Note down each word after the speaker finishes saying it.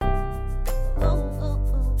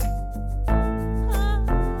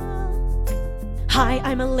Hi,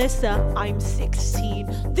 I'm Alyssa. I'm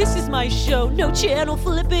 16. This is my show, no channel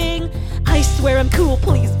flipping. I swear I'm cool,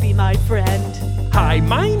 please be my friend. Hi,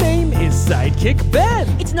 my name is Sidekick Ben.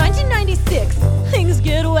 It's 1996. Things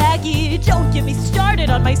get wacky. Don't get me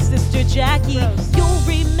started on my sister Jackie. Gross. You'll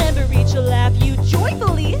remember each laugh you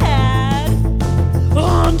joyfully had.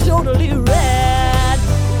 I'm totally rad.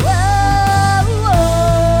 Whoa,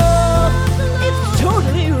 whoa. It's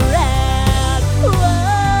totally rad. Whoa,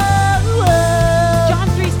 whoa. John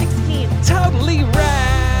 3:16. Totally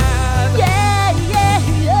rad. Yeah, yeah,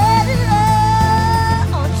 yeah.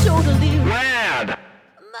 I'm totally rad.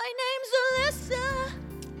 My name's Alyssa.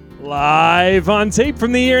 Live on tape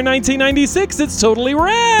from the year 1996, it's Totally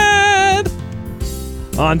Rad.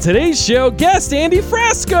 On today's show, guest Andy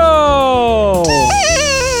Frasco.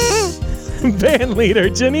 Band leader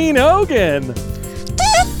Janine Hogan.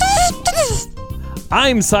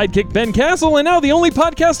 I'm Sidekick Ben Castle, and now the only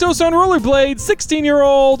podcast host on rollerblades,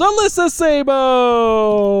 16-year-old Alyssa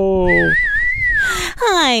Sabo.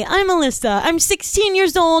 Hi, I'm Alyssa. I'm 16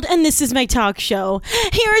 years old, and this is my talk show.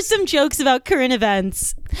 Here are some jokes about current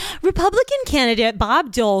events. Republican candidate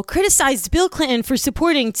Bob Dole criticized Bill Clinton for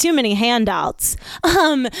supporting too many handouts.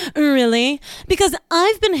 Really? Because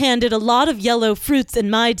I've been handed a lot of yellow fruits in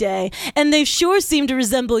my day, and they sure seem to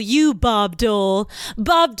resemble you, Bob Dole.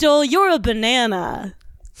 Bob Dole, you're a banana.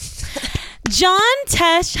 John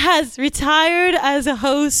Tesh has retired as a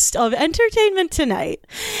host of Entertainment Tonight.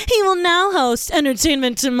 He will now host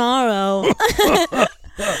Entertainment Tomorrow.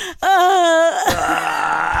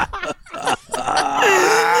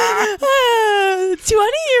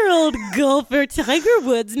 20-year-old golfer Tiger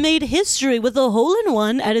Woods made history with a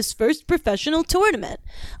hole-in-one at his first professional tournament.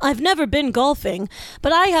 I've never been golfing,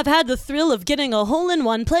 but I have had the thrill of getting a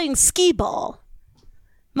hole-in-one playing skee ball.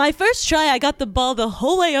 My first try, I got the ball the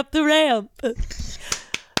whole way up the ramp. Okay,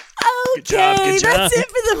 Good job. that's it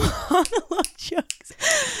for the monologue jokes.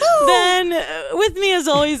 Ben, with me as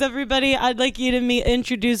always, everybody, I'd like you to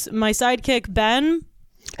introduce my sidekick, Ben,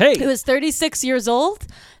 who Hey, is 36 years old,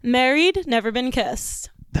 married, never been kissed.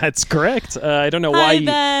 that's correct. I don't know Hi, why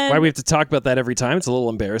Ben. we have to talk about that every time. It's a little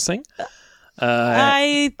embarrassing.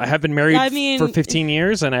 I I have been married mean- for 15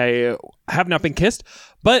 years, and I have not been kissed,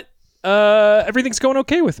 but everything's going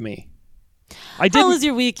okay with me. I did. How was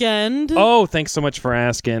your weekend? Oh, thanks so much for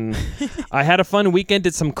asking. I had a fun weekend,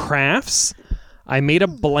 did some crafts. I made a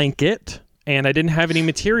blanket, and I didn't have any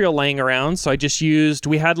material laying around, so I just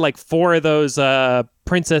we had like 4 of those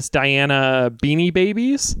Princess Diana Beanie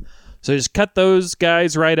Babies. So I just cut those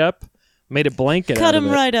guys right up, made a blanket Cut out of him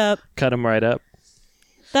it. right up. Cut them right up.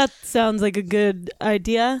 That sounds like a good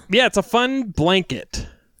idea. Yeah, it's a fun blanket.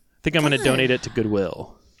 I think I'm going to donate it to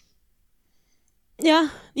Goodwill. Yeah,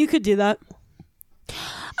 you could do that.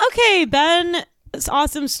 Okay, Ben, it's an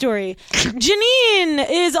awesome story. Janine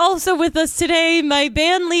is also with us today. My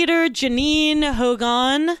band leader, Janine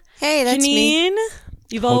Hogan. Hey, that's me.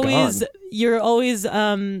 Janine, you're always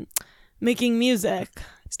making music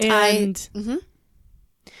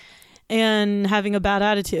and having a bad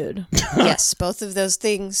attitude. Yes, both of those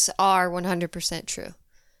things are 100% true.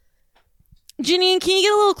 Janine, can you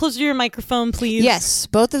get a little closer to your microphone, please? Yes,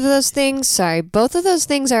 both of those things are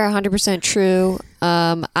 100% true.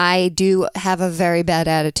 I do have a very bad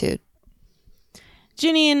attitude.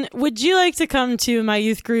 Janine, would you like to come to my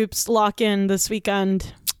youth group's lock-in this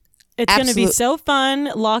weekend? It's going to be so fun.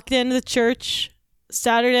 Locked in the church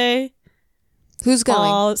Saturday. Who's going?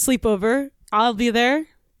 I'll sleepover. I'll be there.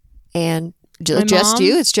 And My just mom?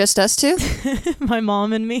 you? It's just us two? My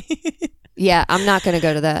mom and me. Yeah, I'm not going to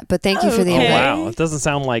go to that, but thank you for the Okay. invite. Wow, it doesn't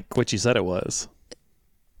sound like what you said it was.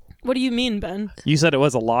 What do you mean, Ben? You said it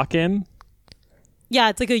was a lock-in? Yeah,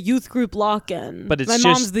 it's like a youth group lock-in. But it's my just-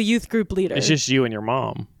 mom's the youth group leader. It's just you and your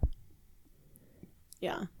mom.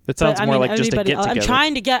 Yeah. It sounds But, more like just a anybody get-together. I'm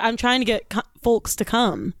trying to get folks to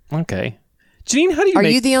come. Okay. Janine, how do you Are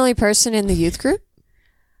make... you the only person in the youth group?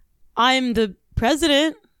 I'm the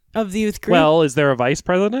president of the youth group. Well, is there a vice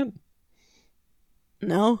president?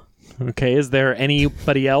 No. Okay, is there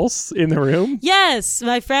anybody else in the room? Yes,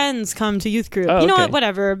 my friends come to youth group. Oh, You know okay. what?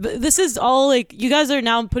 Whatever. But this is all like, you guys are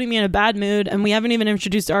now putting me in a bad mood, and we haven't even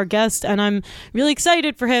introduced our guest, and I'm really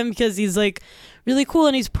excited for him because he's like really cool,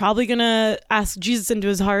 and he's probably gonna ask Jesus into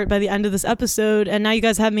his heart by the end of this episode. And now you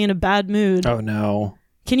guys have me in a bad mood. Oh, no.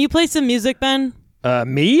 Can you play some music, Ben?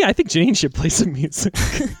 Me? I think Janine should play some music.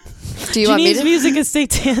 Do you want me Janine's to? music is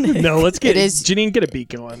satanic. No, let's get It is- Janine, get a beat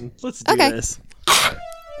going. Let's do Okay. this.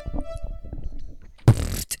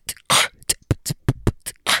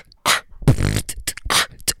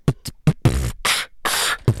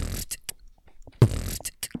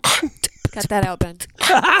 Cut that out, Ben.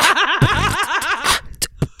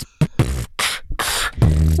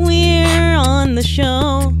 We're on the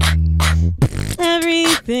show.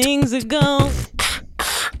 Everything's a go.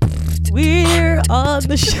 We're on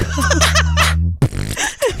the show.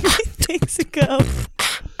 Everything's a go.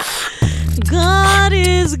 God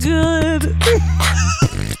is good.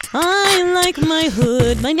 I like my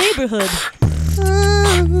hood, my neighborhood.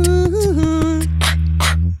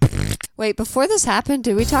 Wait, before this happened,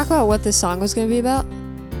 did we talk about what this song was going to be about?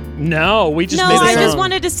 No, we just No, made a I song. just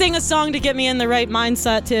wanted to sing a song to get me in the right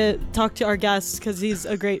mindset to talk to our guest because he's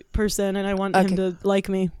a great person and I want him to like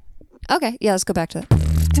me. Okay, yeah, let's go back to that.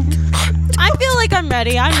 I feel like I'm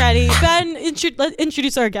ready. Ben, let's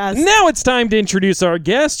introduce our guest. Now it's time to introduce our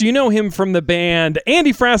guest. You know him from the band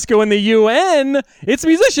Andy Frasco and the UN. It's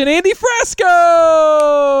musician Andy Frasco.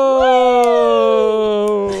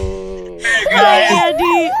 Hi,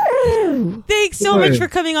 Andy. Thanks so much for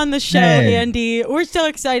coming on the show, Hey. Andy. We're so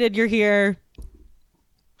excited you're here.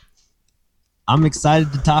 I'm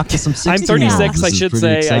excited to talk to some 16 I'm 36, This I is should pretty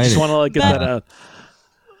say. I exciting. just want to get that out.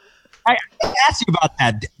 I asked you about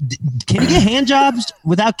that. Can you get hand jobs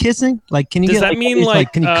without kissing? Like, can you Does get that mean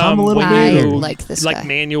like can you come a little when I bit? you, like this guy.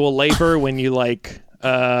 manual labor when you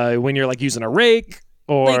when you're like using a rake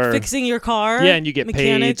or Like fixing your car. Yeah, and you get paid,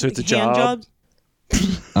 mechanic, so it's a hand job. jobs.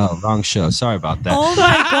 Oh, wrong show. Sorry about that. Oh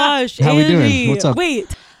my gosh, How we Andy. doing? What's up? Wait.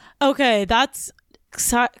 Okay, that's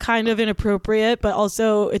kind of inappropriate, but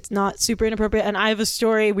also it's not super inappropriate. And I have a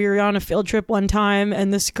story. We were on a field trip one time,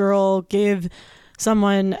 and this girl gave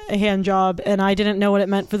someone a hand job, and I didn't know what it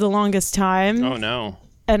meant for the longest time. Oh no.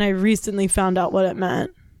 And I recently found out what it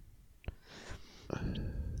meant.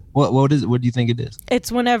 What do you think it is?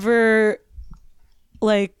 It's whenever,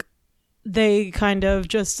 like, they kind of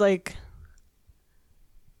just like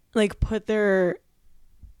put their,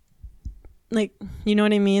 like, you know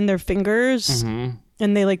what I mean, their fingers, Mm-hmm.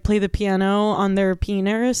 and they like play the piano on their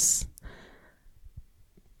penis,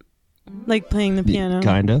 like playing the piano.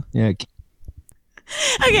 Kinda. Yeah.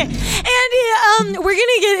 Okay, Andy, we're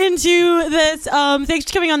gonna get into this. Thanks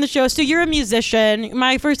for coming on the show. So you're a musician.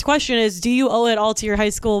 My first question is, do you owe it all to your high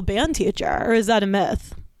school band teacher, or is that a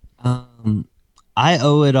myth? I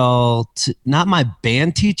owe it all to not my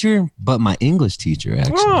band teacher, but my English teacher.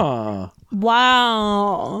 Actually, Oh.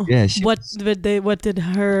 Wow. Yeah, What did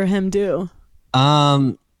him do?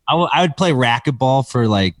 I would play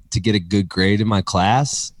racquetball to get a good grade in my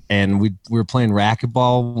class, and we were playing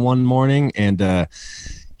racquetball one morning, and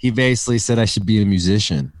he basically said I should be a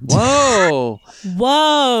musician. Whoa.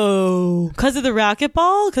 Whoa. Because of the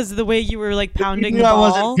racquetball? Because of the way you were like pounding He the knew I ball?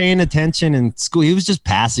 wasn't paying attention in school. He was just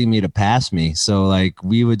passing me to pass me. So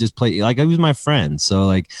we would just play, he was my friend.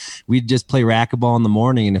 So we'd just play racquetball in the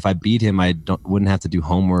morning, and if I beat him, wouldn't have to do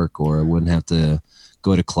homework, or I wouldn't have to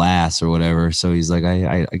go to class or whatever. So he's like,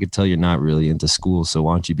 I could tell you're not really into school, so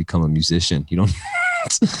why don't you become a musician? You don't.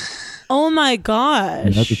 Oh my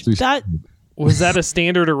gosh. That's a true That Was that a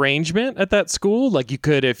standard arrangement at that school? Like you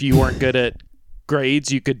could, if you weren't good at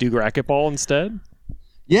grades, you could do racquetball instead?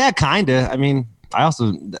 Yeah, kinda. I mean, I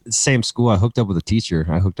also same school. I hooked up with a teacher.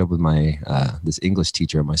 I hooked up with my this English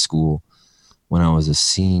teacher at my school when I was a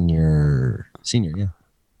senior. Yeah,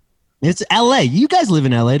 it's L.A. You guys live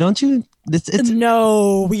in L.A., don't you? It's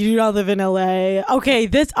No, we do not live in LA. Okay,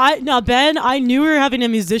 Ben, I knew we were having a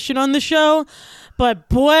musician on the show, but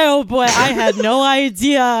boy, oh boy, I had no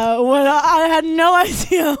idea. I had no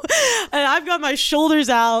idea. And I've got my shoulders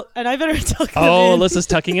out, and I better tuck them Oh, in. Alyssa's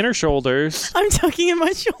tucking in her shoulders. I'm tucking in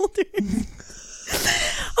my shoulders.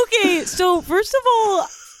 Okay, so first of all,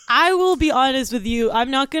 I will be honest with you.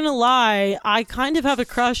 I'm not going to lie. I kind of have a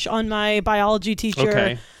crush on my biology teacher,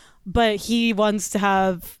 Okay. but he wants to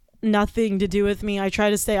have nothing to do with me. I try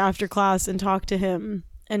to stay after class and talk to him,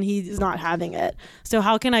 and he's not having it. So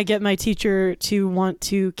how can I get my teacher to want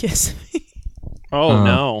to kiss me? Oh,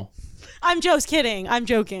 no. I'm just kidding. I'm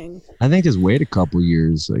joking. I think just wait a couple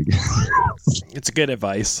years. It's good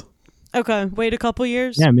advice. Okay, wait a couple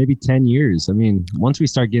years. Yeah, maybe 10 years. I mean, once we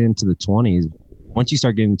start getting into the 20s, once you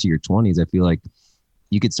start getting into your 20s, I feel like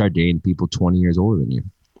you could start dating people 20 years older than you.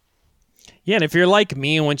 Yeah, and if you're like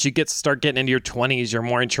me, once you start getting into your 20s, you're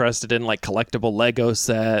more interested in like collectible Lego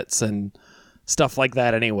sets and stuff like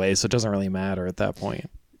that anyway, so it doesn't really matter at that point.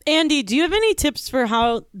 Andy, do you have any tips for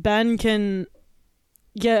how Ben can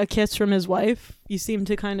get a kiss from his wife? You seem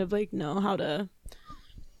to kind of like know how to.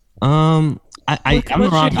 I'm what the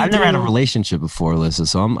wrong. should he I've never had a do? relationship before, Alyssa,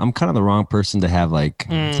 so I'm kind of the wrong person to have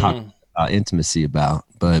talk intimacy about.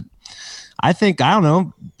 But I think, I don't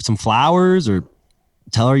know, some flowers, or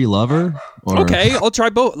tell her you love her. Or, Okay, I'll try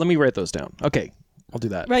both. Let me write those down. Okay, I'll do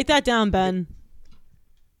that. Write that down, Ben.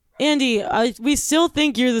 Andy, we still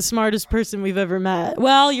think you're the smartest person we've ever met.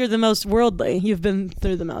 Well, you're the most worldly. You've been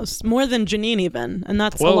through the most. More than Janine even. And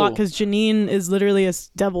that's a Whoa. lot because Janine is literally a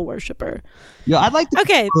devil worshiper. Yo, I'd like to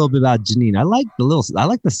Okay. talk a little bit about Janine. I like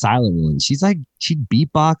the silent one. She's like, she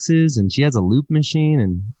beatboxes and she has a loop machine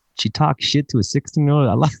and she talks shit to a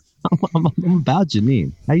 16-year-old. I'm about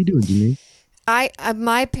Janine. How you doing, Janine?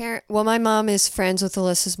 My mom is friends with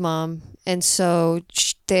Alyssa's mom, and so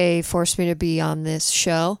they forced me to be on this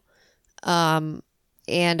show. And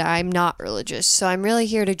I'm not religious, so I'm really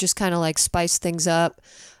here to just kind of like spice things up.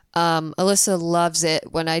 Alyssa loves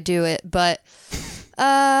it when I do it, but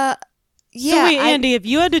yeah. So wait, Andy, if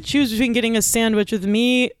you had to choose between getting a sandwich with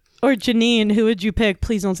me or Janine, who would you pick?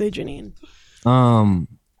 Please don't say Janine.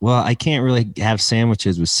 Well, I can't really have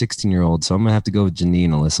sandwiches with 16-year-olds, so I'm gonna have to go with Janine,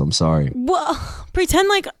 Alyssa. I'm sorry. Well, pretend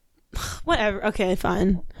like whatever. Okay,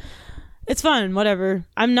 fine. It's fine. Whatever.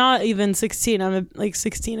 I'm not even 16. I'm like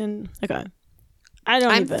 16 and okay.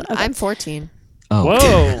 I'm 14. Oh,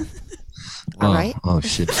 Whoa. All right. Oh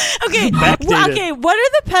shit. Okay. Backdated. Okay. What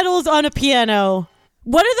are the pedals on a piano?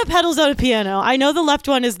 What are the pedals on a piano? I know the left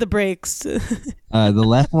one is the brakes. The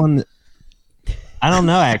left one. I don't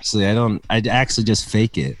know. Actually, I don't. I actually just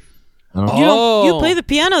fake it. I don't. You play the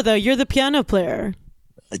piano though. You're the piano player.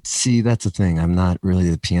 See, that's the thing. I'm not really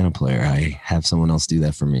the piano player. I have someone else do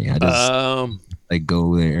that for me. I just like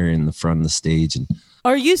go there in the front of the stage and.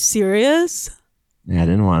 Are you serious? Yeah, I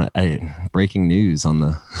didn't want to. Breaking news on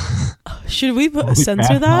the. Should we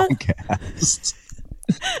censor that? Podcast.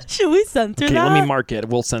 Should we censor Okay, that? let me mark it.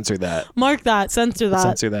 We'll censor that. Mark that. Censor that.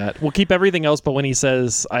 Censor that. We'll keep everything else, but when he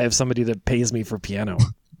says, I have somebody that pays me for piano,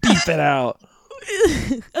 beep it out.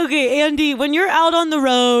 Okay, Andy, when you're out on the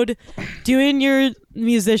road doing your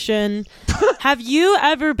musician, have you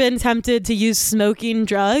ever been tempted to use smoking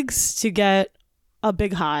drugs to get a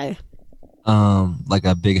big high? Like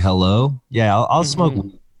a big hello. Yeah, I'll smoke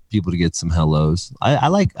with people to get some hellos.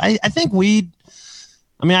 I think weed.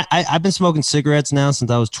 I mean, I've been smoking cigarettes now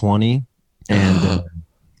since I was 20, and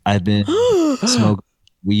I've been smoking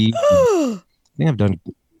weed. I think I've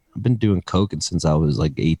been doing coke since I was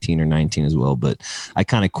like 18 or 19 as well, but I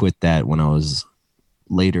kind of quit that when I was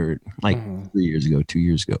later, like 2 years ago.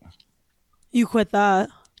 You quit that?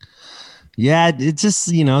 Yeah, it's just,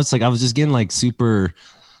 it's like I was just getting like super,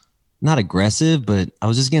 not aggressive, but I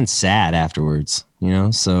was just getting sad afterwards,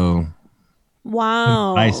 so.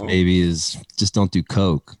 Wow. Advice maybe is just don't do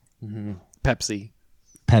coke. Pepsi.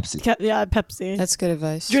 Yeah, Pepsi. That's good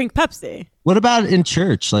advice. Drink Pepsi. What about in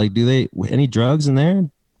church? Like, do they any drugs in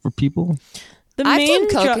there for people? The I've main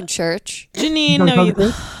done coke in church. Janine, no,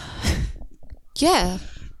 you. Yeah.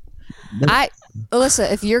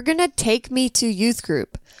 Alyssa, if you're gonna take me to youth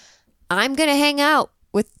group, I'm gonna hang out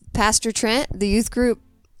with Pastor Trent, the youth group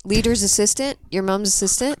leader's assistant, your mom's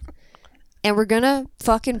assistant, and we're gonna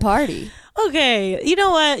fucking party. Okay, you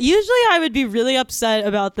know what? Usually I would be really upset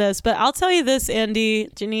about this, but I'll tell you this, Andy,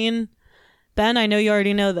 Janine, Ben, I know you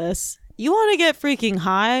already know this. You want to get freaking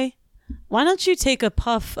high? Why don't you take a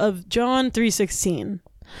puff of John 3:16?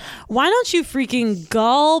 Why don't you freaking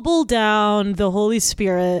gobble down the Holy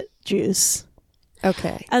Spirit juice?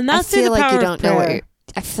 Okay. And that's I feel the like power you of don't know what prayer.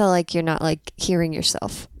 I feel like you're not like hearing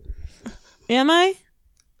yourself. Am I?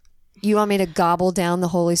 You want me to gobble down the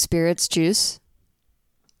Holy Spirit's juice?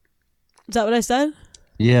 Is that what I said?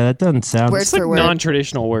 Yeah, that doesn't sound. Word It's like for word.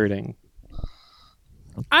 non-traditional wording.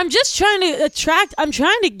 I'm just trying to attract. I'm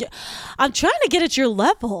trying to get at your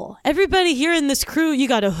level. Everybody here in this crew, you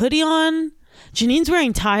got a hoodie on. Janine's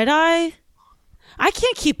wearing tie-dye. I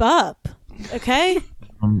can't keep up. Okay,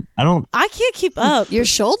 I can't keep up. Your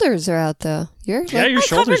shoulders are out though. You're Yeah, like, your I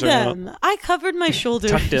shoulders covered are them. I covered my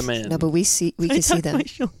shoulders. Tucked them in. no, but we can I see tucked them. my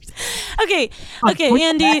shoulders. Okay,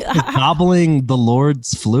 Andy. Gobbling the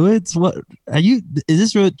Lord's fluids. What are you? Is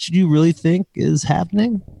this what you really think is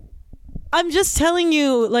happening? I'm just telling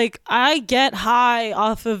you, like, I get high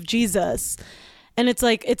off of Jesus. And it's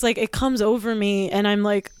like it comes over me and I'm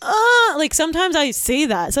like, like sometimes I say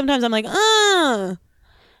that. Sometimes I'm like, and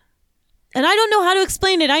I don't know how to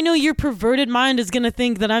explain it. I know your perverted mind is going to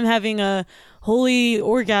think that I'm having a holy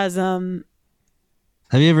orgasm.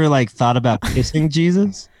 Have you ever like thought about kissing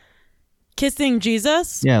Jesus? Kissing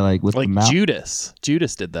Jesus? Yeah, like with Like the mouth. Judas.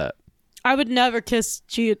 Judas did that. I would never kiss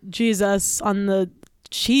Jesus on the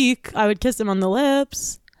cheek. I would kiss him on the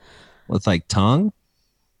lips. With like tongue.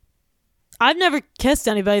 I've never kissed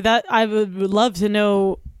anybody. That I would love to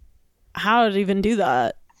know how to even do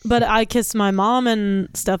that. But I kissed my mom and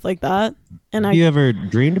stuff like that. And Have you ever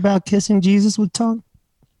dreamed about kissing Jesus with tongue?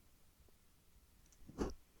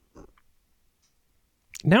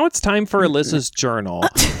 Now it's time for Alyssa's journal.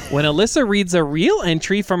 When Alyssa reads a real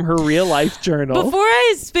entry from her real life journal. Before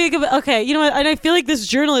I speak of okay, you know what? And I feel like this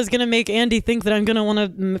journal is gonna make Andy think that I'm gonna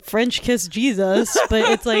want to French kiss Jesus, but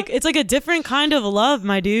it's like a different kind of love,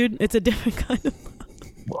 my dude. It's a different kind of.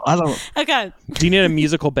 I don't. Okay. Do you need a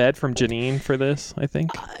musical bed from Janine for this? I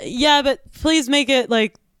think. Yeah, but please make it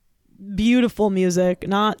like beautiful music,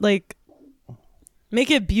 not like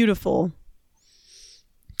make it beautiful.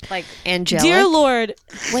 Like angelic. Dear Lord,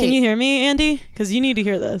 Wait. can you hear me, Andy? Because you need to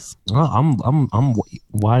hear this. Oh, I'm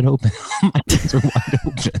wide open. My ears are wide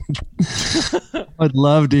open. I'd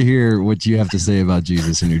love to hear what you have to say about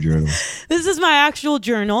Jesus in your journal. This is my actual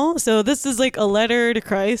journal, so this is like a letter to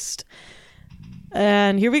Christ.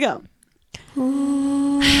 And here we go.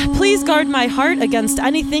 Please guard my heart against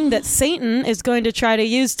anything that Satan is going to try to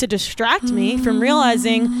use to distract me from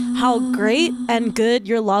realizing how great and good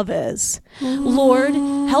your love is. Lord,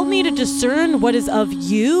 help me to discern what is of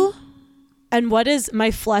you and what is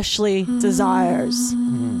my fleshly desires.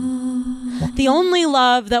 The only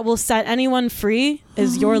love that will set anyone free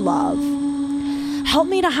is your love. Help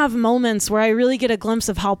me to have moments where I really get a glimpse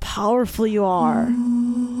of how powerful you are.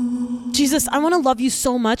 Jesus, I want to love you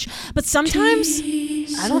so much, but sometimes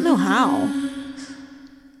I don't know how.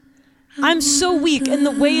 I'm so weak, and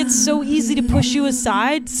the way it's so easy to push you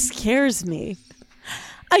aside scares me.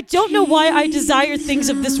 I don't know why I desire things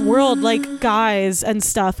of this world like guys and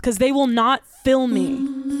stuff, because they will not fill me.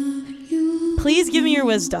 Please give me your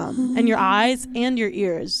wisdom and your eyes and your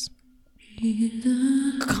ears.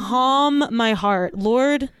 Calm my heart.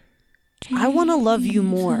 Lord, I want to love you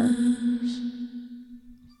more.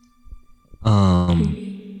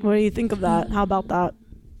 What do you think of that? How about that?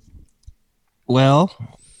 Well,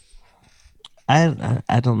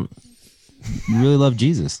 I don't really love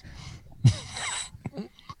Jesus.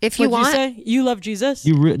 If you What'd want, you say? You love Jesus?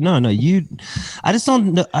 No, you. I just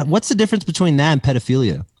don't know. What's the difference between that and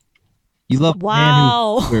pedophilia? You love a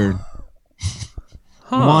Wow. man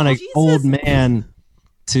who, you want an Jesus. old man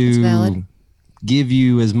That's valid. to give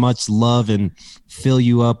you as much love and fill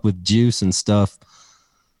you up with juice and stuff.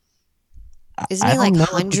 isn't I he like don't know what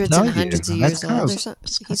to hundreds tell and you. hundreds of That's years kind old of- or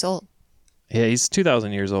something? He's old. Yeah, he's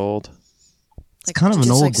 2,000 years old. It's Like, kind of an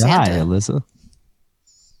just old like guy, Santa. Alyssa.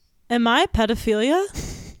 Am I pedophilia?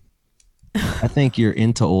 I think you're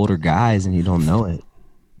into older guys and you don't know it.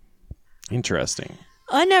 Interesting.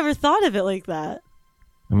 I never thought of it like that.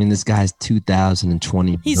 I mean, this guy's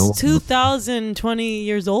 2020. He's years old. 2020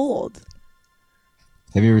 years old.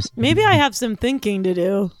 Have you ever? Seen, Maybe I have some thinking to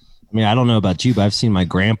do. I mean, I don't know about you, but I've seen my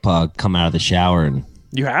grandpa come out of the shower and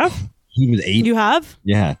You have? he was 80. You have?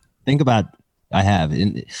 Yeah. Think about. I have.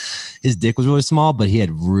 And his dick was really small, but he had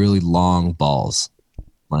really long balls.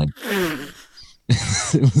 Like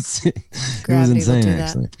it was Gravity will insane, do that.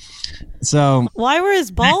 actually. So Why were his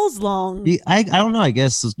balls long? I don't know. I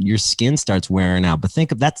guess your skin starts wearing out. But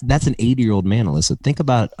think of that's an 80-year-old man, Alyssa. Think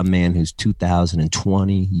about a man who's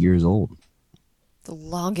 2020 years old. The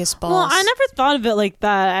longest balls. Well, I never thought of it like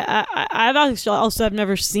that. I've actually also I've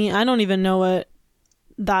never seen. I don't even know what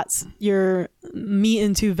that's your meat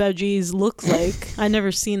into veggies looks like. I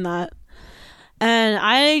never seen that. And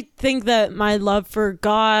I think that my love for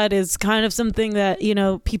God is kind of something that, you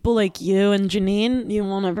know, people like you and Janine, you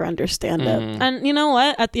won't ever understand it. And you know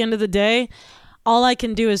what? At the end of the day, all I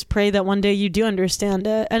can do is pray that one day you do understand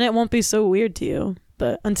it and it won't be so weird to you.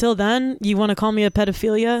 But until then, you want to call me a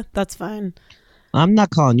pedophilia? That's fine. I'm not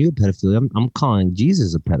calling you a pedophile. I'm calling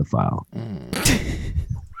Jesus a pedophile.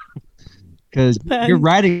 Because you're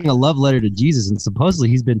writing a love letter to Jesus, and supposedly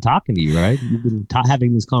he's been talking to you, right? You've been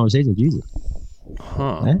having this conversation with Jesus.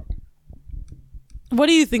 Huh. Right? What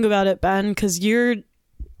do you think about it, Ben? Because you're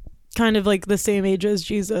kind of like the same age as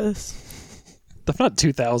Jesus. I'm not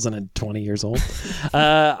 2020 years old.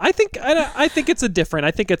 I think it's a different.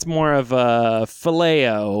 I think it's more of a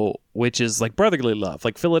phileo, which is like brotherly love,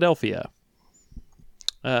 like Philadelphia.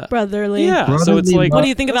 Brotherly. Yeah. So Brotherly it's like, What do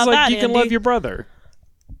you think it's about like that, you can Andy? love your brother.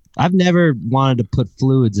 I've never wanted to put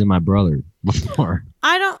fluids in my brother before.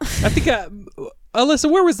 I don't. I think,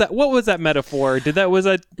 Alyssa, where was that? What was that metaphor? That That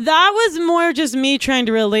was more just me trying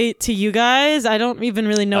to relate to you guys. I don't even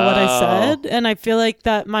really know what I said, and I feel like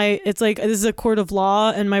that it's like this is a court of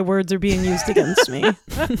law, and my words are being used against me.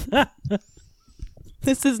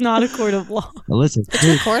 This is not a court of law. Listen, It's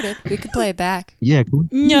recorded. We could play it back. yeah,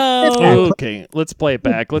 No. okay, let's play it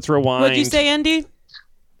back. Let's rewind. What'd you say, Andy?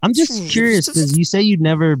 I'm just curious because you say you've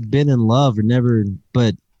never been in love or never,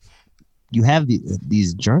 but you have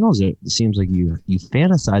these journals. It seems like you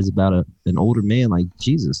fantasize about an older man like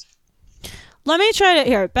Jesus. Let me try to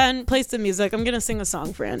here. Ben, play some music. I'm gonna sing a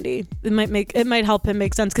song for Andy. It might help him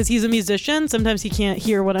make sense because he's a musician. Sometimes he can't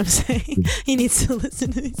hear what I'm saying. He needs to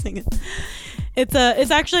listen to me sing it.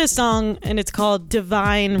 It's actually a song and it's called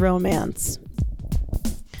Divine Romance.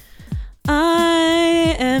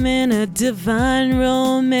 I am in a divine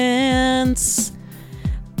romance.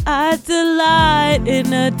 I delight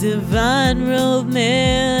in a divine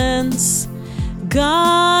romance.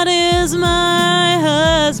 God is my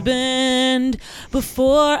husband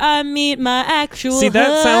before I meet my actual husband. See,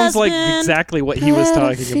 that sounds like exactly what he was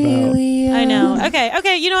talking about. I know.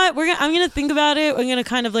 Okay. You know what? I'm gonna think about it. I'm gonna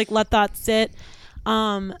kind of like let that sit.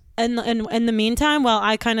 And in the meantime, while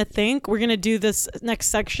I kind of think, we're gonna do this next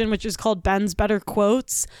section, which is called Ben's Better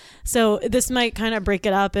Quotes. So this might kind of break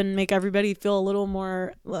it up and make everybody feel a little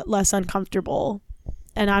more less uncomfortable.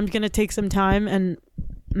 And I'm gonna take some time and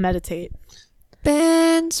meditate.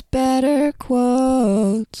 Ben's Better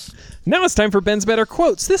Quotes. Now it's time for Ben's Better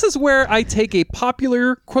Quotes. This is where I take a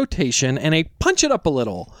popular quotation and I punch it up a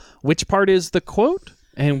little. Which part is the quote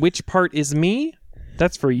and which part is me?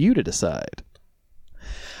 That's for you to decide.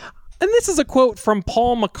 And this is a quote from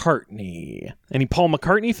Paul McCartney. Any Paul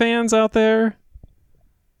McCartney fans out there?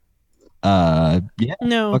 Yeah.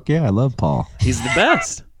 No. Fuck yeah, I love Paul. He's the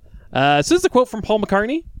best. So this is a quote from Paul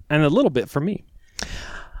McCartney and a little bit from me.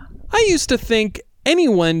 I used to think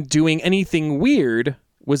anyone doing anything weird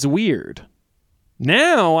was weird.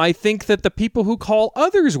 Now I think that the people who call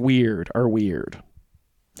others weird are weird.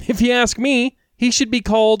 If you ask me, he should be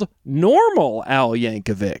called Normal Al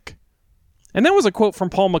Yankovic. And that was a quote from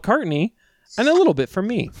Paul McCartney and a little bit from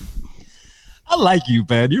me. I like you,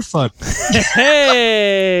 Ben. You're fun.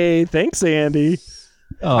 Hey, thanks, Andy.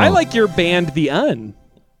 Oh, I like your band, The Un.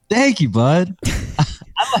 Thank you, bud.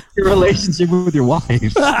 I like your relationship with your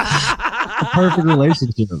wife. A perfect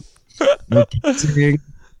relationship. No kissing,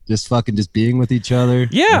 just being with each other.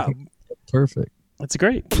 Yeah. Perfect. That's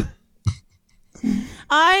great.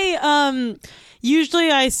 I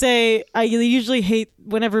usually hate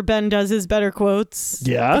whenever Ben does his better quotes.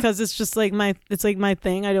 Yeah. Because it's just like my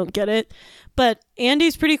thing. I don't get it. But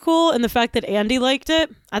Andy's pretty cool, and the fact that Andy liked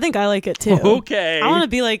it, I think I like it too. Okay. I want to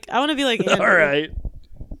be like Andy. All right.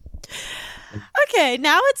 Okay,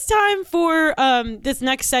 now it's time for this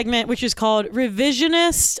next segment, which is called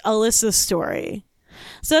Revisionist Alyssa Story.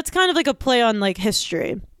 So that's kind of like a play on like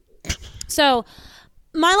history. So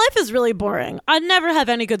my life is really boring. I never have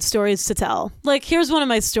any good stories to tell. Like, here's one of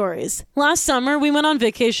my stories. Last summer, we went on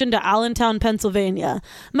vacation to Allentown, Pennsylvania.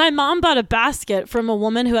 My mom bought a basket from a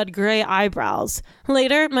woman who had gray eyebrows.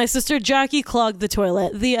 Later, my sister Jackie clogged the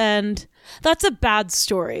toilet. The end. That's a bad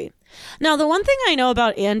story. Now, the one thing I know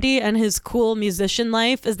about Andy and his cool musician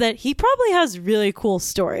life is that he probably has really cool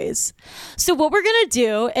stories. So what we're going to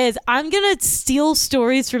do is I'm going to steal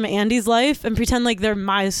stories from Andy's life and pretend like they're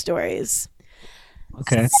my stories.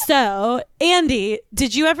 Okay. So, Andy,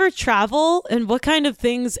 did you ever travel, and what kind of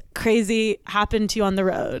things crazy happened to you on the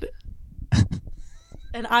road?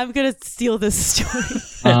 And I'm going to steal this story.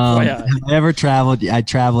 Have I ever traveled? I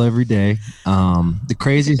travel every day. The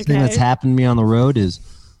craziest thing that's happened to me on the road is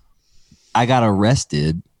I got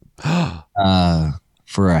arrested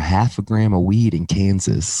for a half a gram of weed in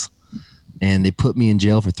Kansas, and they put me in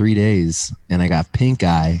jail for 3 days, and I got pink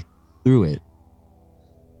eye through it.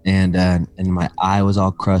 And my eye was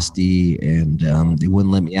all crusty, and they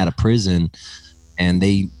wouldn't let me out of prison, and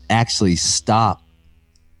they actually stopped.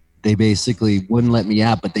 They basically wouldn't let me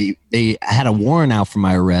out, but they had a warrant out for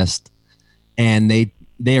my arrest, and they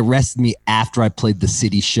arrested me after I played the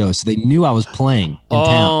city show, so they knew I was playing in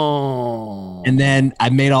town. And then I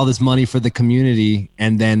made all this money for the community,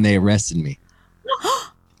 and then they arrested me.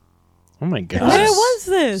 Oh my gosh. Where was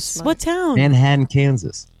this? What town? Manhattan,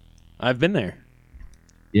 Kansas. I've been there.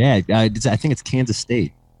 Yeah, I think it's Kansas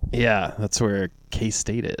State. Yeah, that's where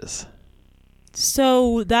K-State is.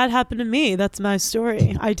 So that happened to me. That's my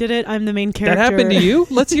story. I did it. I'm the main character. That happened to you?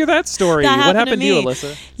 Let's hear that story. What happened to you,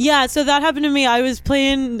 Alyssa? Yeah, so that happened to me. I was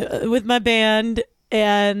playing with my band,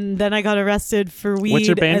 and then I got arrested for weed. What's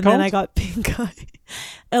your band called? And then I got pink eye.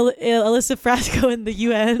 Alyssa Frasco and the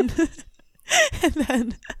UN.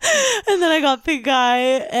 and then I got pink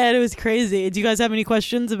eye, and it was crazy. Do you guys have any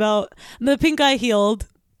questions about the pink eye healed?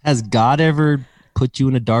 Has God ever put you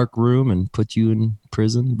in a dark room and put you in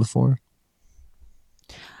prison before?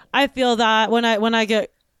 I feel that when I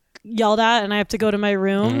get yelled at and I have to go to my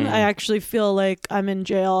room, I actually feel like I'm in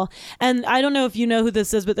jail. And I don't know if you know who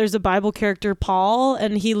this is, but there's a Bible character, Paul,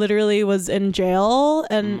 and he literally was in jail.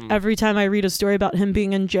 And every time I read a story about him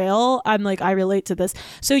being in jail, I'm like, I relate to this.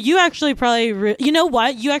 So you actually probably, you know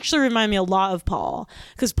what? You actually remind me a lot of Paul,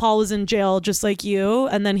 because Paul was in jail just like you.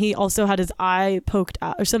 And then he also had his eye poked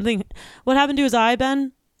out or something. What happened to his eye,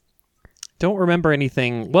 Ben? Don't remember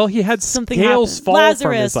anything. Well, he had Something scales happened. fall Lazarus.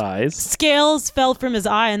 from his eyes. Scales fell from his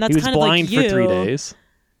eye, and that's He was kind of blind like you. for 3 days.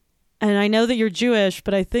 And I know that you're Jewish,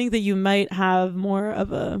 but I think that you might have more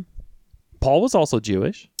of a... Paul was also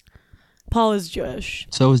Jewish. Paul is Jewish.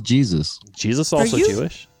 So is Jesus. Jesus also you-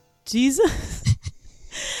 Jewish. Jesus?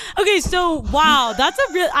 Okay, so, wow, that's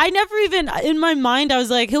a real... I never even... In my mind, I was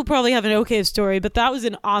like, he'll probably have an okay story, but that was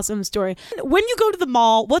an awesome story. When you go to the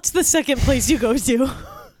mall, what's the second place you go to?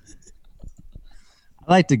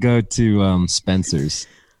 I like to go to Spencer's.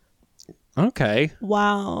 Okay.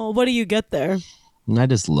 Wow. What do you get there? And I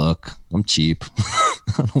just look. I'm cheap.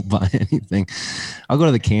 I don't buy anything. I'll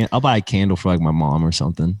go to the I'll buy a candle for like my mom or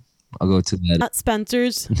something. I'll go to that. At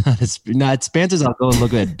Spencer's? Not at Spencer's. I'll go and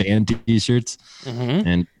look at band T-shirts.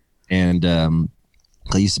 And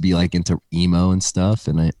I used to be like into emo and stuff,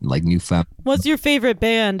 and I like newfound. What's your favorite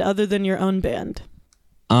band other than your own band?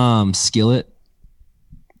 Skillet.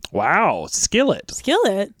 Wow. Skillet.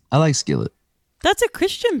 Skillet? I like Skillet. That's a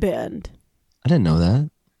Christian band. I didn't know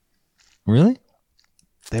that. Really?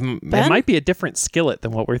 It might be a different Skillet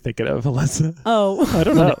than what we're thinking of, Alyssa. Oh. I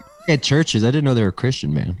don't know. At churches, I didn't know they were a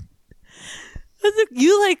Christian band.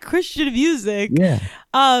 You like Christian music. Yeah.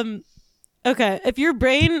 Okay, if your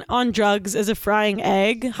brain on drugs is a frying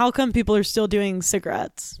egg, how come people are still doing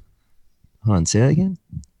cigarettes? Hold on, say that again.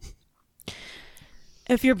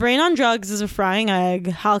 If your brain on drugs is a frying egg,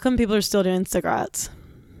 how come people are still doing cigarettes?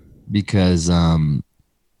 Because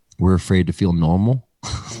we're afraid to feel normal.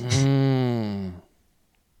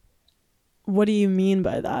 What do you mean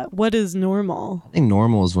by that? What is normal? I think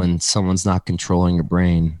normal is when someone's not controlling your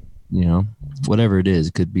brain, you know, whatever it is.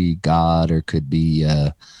 It could be God, or it could be,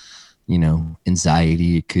 you know,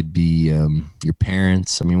 anxiety. It could be your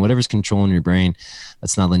parents. I mean, whatever's controlling your brain,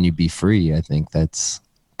 that's not letting you be free. I think that's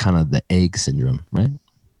kind of the egg syndrome, right?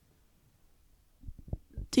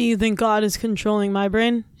 Do you think God is controlling my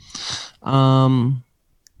brain?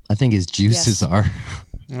 I think his juices are.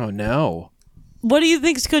 Oh, no. What do you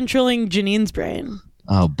think's controlling Janine's brain?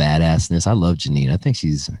 Oh, badassness. I love Janine. I think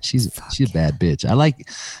she's a bad bitch. I like.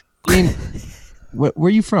 I mean, where are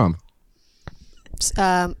you from?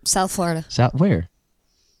 South Florida. South where?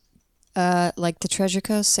 Like the Treasure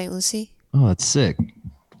Coast, St. Lucie. Oh, that's sick. Do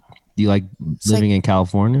you like living in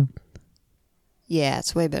California? Yeah,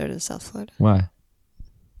 it's way better than South Florida. Why?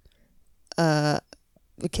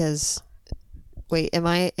 Because, wait, am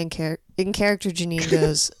I in character? In character, Janine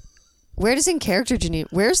goes. Where does in character Janine?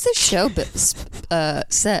 Where's the show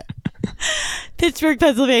set? Pittsburgh,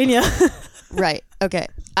 Pennsylvania. Right. Okay.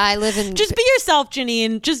 I live in. Just be yourself,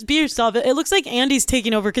 Janine. Just be yourself. It looks like Andy's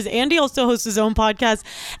taking over because Andy also hosts his own podcast,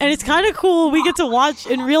 and it's kind of cool. We get to watch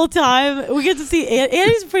in real time. We get to see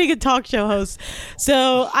Andy's a pretty good talk show host.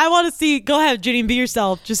 So I want to see. Go ahead, Janine. Be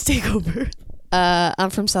yourself. Just take over.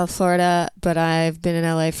 I'm from South Florida, but I've been in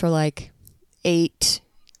LA for like 8,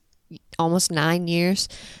 almost 9 years.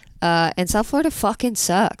 And South Florida fucking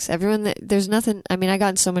sucks. There's nothing. I mean, I got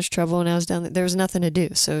in so much trouble when I was down there. There was nothing to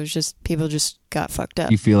do. So it was just, people just got fucked up.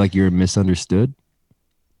 You feel like you're misunderstood?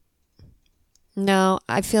 No,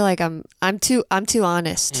 I feel like I'm too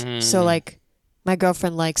honest. So like, my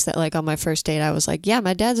girlfriend likes that. Like on my first date, I was like, yeah,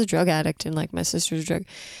 my dad's a drug addict and like my sister's a drug.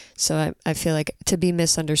 So I feel like to be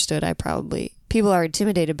misunderstood, people are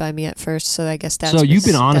intimidated by me at first. So I guess that's. So you've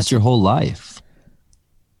been honest your whole life.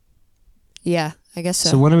 Yeah, I guess so.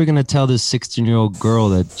 So when are we going to tell this 16-year-old girl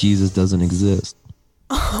that Jesus doesn't exist?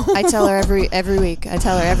 I tell her every week. I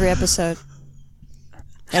tell her every episode.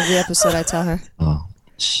 Every episode I tell her. Oh,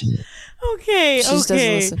 shit. Okay. She just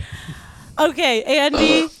doesn't listen. Okay,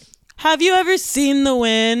 Andy, have you ever seen the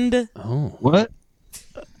wind? Oh. What?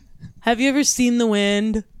 Have you ever seen the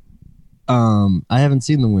wind? I haven't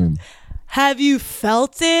seen the wind. Have you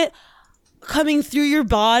felt it coming through your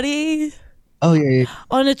body Oh, yeah.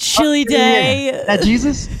 on a chilly day? Yeah. That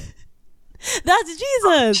Jesus? That's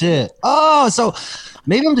Jesus. Shit. Oh, so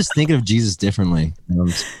maybe I'm just thinking of Jesus differently.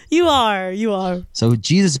 You are. So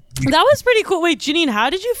Jesus. That was pretty cool. Wait, Janine, how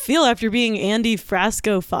did you feel after being Andy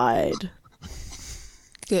Frasco-fied?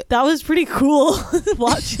 Good. That was pretty cool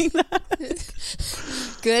watching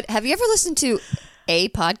that. Good. Have you ever listened to a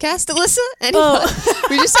podcast, Alyssa? Anybody?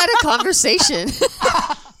 We just had a conversation.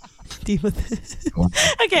 deep with it.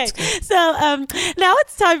 Okay, so now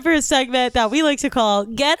it's time for a segment that we like to call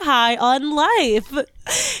Get High on Life.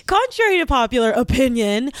 Contrary to popular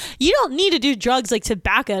opinion, you don't need to do drugs like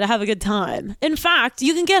tobacco to have a good time. In fact,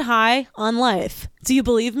 you can get high on life. Do you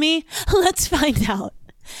believe me? Let's find out.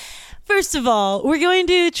 First of all, we're going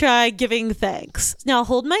to try giving thanks. Now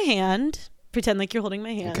hold my hand. Pretend like you're holding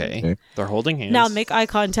my hand. Okay. They're holding hands. Now make eye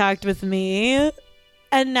contact with me.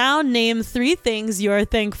 And now name 3 things you are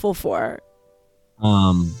thankful for.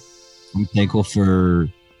 I'm thankful for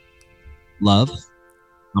love.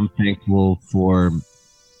 I'm thankful for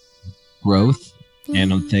growth,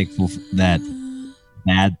 and I'm thankful that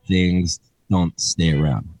bad things don't stay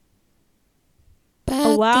around.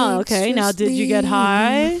 Oh, wow. Okay. Now, did you get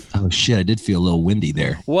high? Oh shit! I did feel a little windy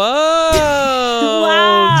there. Whoa!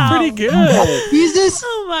 Wow. It's pretty good. Jesus,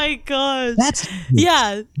 Oh, my gosh. that's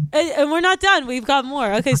Yeah. And we're not done. We've got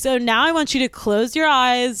more. Okay. So now I want you to close your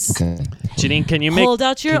eyes. okay. Janine, can you make Hold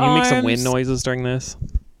out your make some wind arms. noises during this?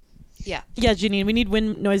 Yeah. Yeah, Janine, we need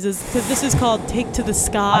wind noises because this is called Take to the I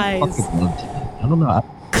Skies. fucking loved you. I don't know. I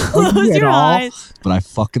Close you at your all, eyes. but I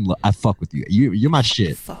fuck with you. You're my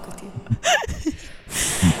shit. Fuck with you.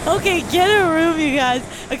 Okay, get in a room, you guys.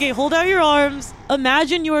 Okay, hold out your arms.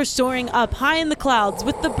 Imagine you are soaring up high in the clouds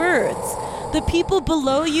with the birds. The people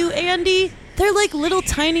below you, Andy, they're like little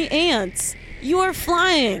tiny ants. You are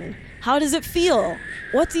flying. How does it feel?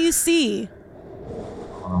 What do you see?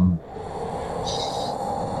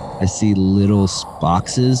 I see little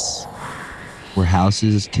boxes where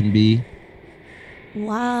houses can be.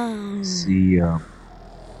 Wow.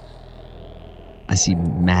 I see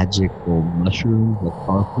magical mushrooms, like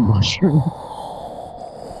colorful mushrooms.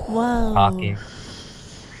 Wow. Talking.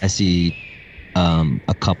 I see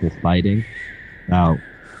a couple fighting about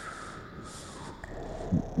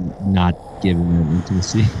not giving them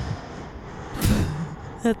intimacy.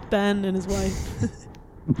 That's Ben and his wife.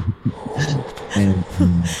 And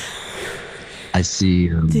I see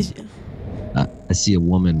Did you- I see a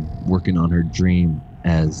woman working on her dream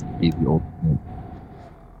as the ultimate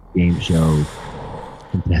game show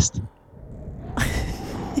contestant.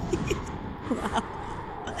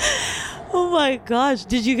 Oh my gosh.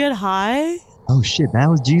 Did you get high? Oh shit, that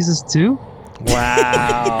was Jesus too?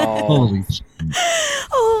 Wow. Holy shit.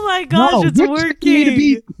 Oh my gosh, No, it's you're expecting me to working.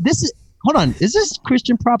 be- this is hold on, is this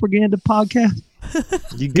Christian propaganda podcast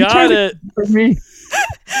You got it. for me?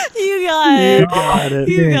 You got it. You got it.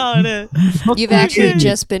 You got it. You've actually Okay.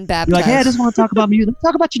 just been You're baptized. like, hey, I just want to talk about music. Let's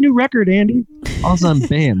talk about your new record, Andy. All of a sudden,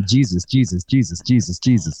 bam, Jesus.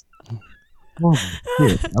 Oh,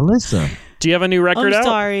 shit. Alyssa. Do you have a new record I'm out?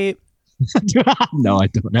 sorry. No, I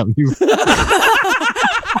don't have you.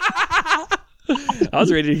 I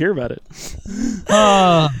was ready to hear about it.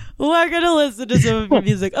 We're gonna listen to some of your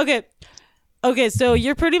music. Okay, so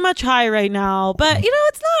you're pretty much high right now, but you know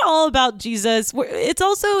it's not all about Jesus. It's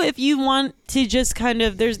also if you want to just kind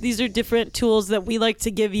of these are different tools that we like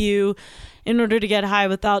to give you in order to get high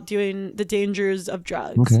without doing the dangers of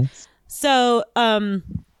drugs. Okay. So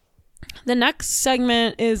the next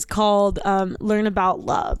segment is called Learn About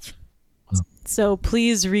Love. So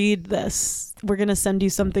please read this. We're gonna send you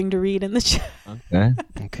something to read in the chat. Okay.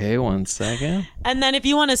 Okay, 1 second. And then if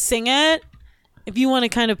you want to sing it, if you want to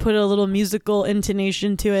kind of put a little musical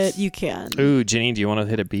intonation to it, you can. Ooh, Jenny, do you want to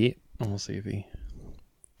hit a beat? And we'll see if he.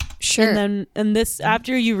 Sure. And then this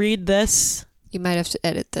after you read this, You might have to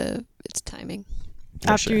edit its timing.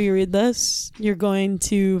 after you read this, you're going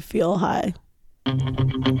to feel high.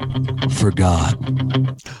 For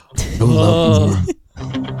God so loved the world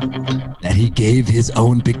that he gave his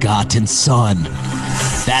own begotten Son,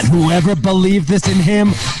 that whoever believeth in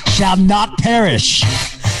him shall not perish,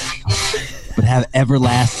 but have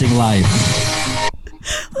everlasting life.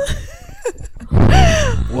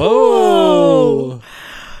 Whoa.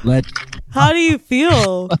 Let How do you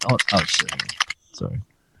feel? oh shit. Sorry.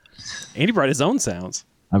 Andy brought his own sounds.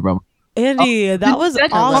 I brought Andy, that was Did I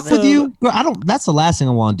fuck awesome. with you? Bro, I don't. That's the last thing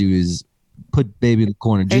I want to do is put baby in the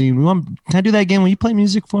corner. Jenny, can I do that again? Will you play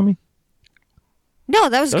music for me? No,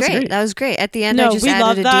 that was That was great. great. That was great. At the end, No, I just we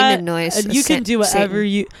love added a that. demon noise. And you can do whatever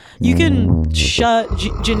Satan. you can shut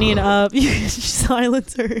Janine up. You can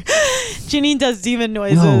silence her. Janine does demon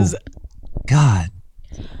noises. No. God,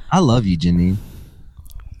 I love you, Janine.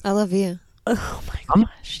 I love you. Oh my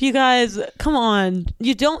gosh. You guys, come on.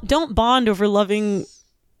 You don't bond over loving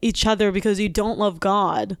each other because you don't love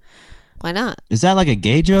God. Why not? Is that like a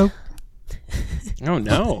gay joke? Oh,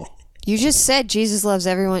 no. You just said Jesus loves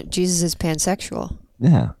everyone. Jesus is pansexual.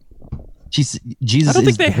 Yeah. Jesus. I don't think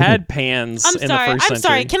is they the- had pans I'm in sorry. the 1st century. I'm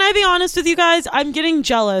sorry. Can I be honest with you guys? I'm getting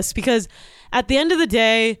jealous because at the end of the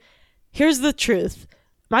day, here's the truth.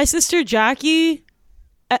 my sister Jackie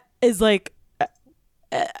is like,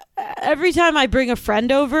 every time I bring a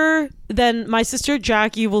friend over, then my sister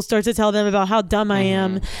Jackie will start to tell them about how dumb I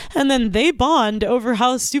am. And then they bond over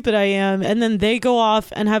how stupid I am. And then they go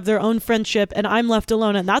off and have their own friendship and I'm left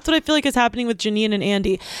alone. And that's what I feel like is happening with Janine and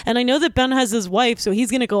Andy. And I know that Ben has his wife, so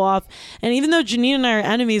he's going to go off. And even though Janine and I are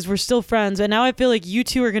enemies, we're still friends. And now I feel like you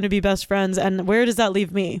two are going to be best friends. And where does that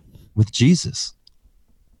leave me? With Jesus.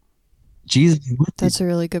 Jesus is with you. That's a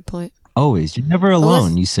really good point. Always. You're never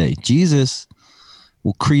alone, you say. Jesus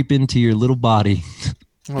will creep into your little body.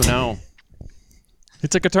 Oh no. It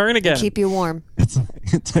took a turn again. Keep you warm.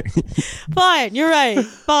 Fine, you're right.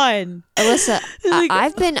 Fine. Alyssa,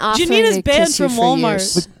 I've been offering Janine is to banned kiss you from for Walmart.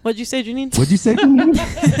 years. What'd you say, Janine? What'd you say?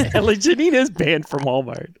 Like, Janine is banned from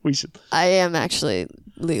Walmart. We should. I am actually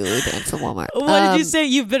legally banned from Walmart. What did you say?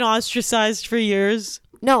 You've been ostracized for years?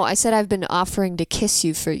 No, I said I've been offering to kiss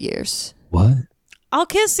you for years. What? I'll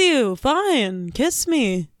kiss you. Fine. Kiss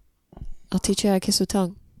me. I'll teach you how to kiss with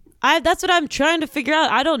tongue. That's what I'm trying to figure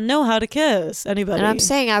out. I don't know how to kiss anybody. And I'm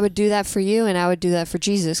saying I would do that for you and I would do that for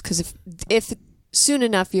Jesus, because if soon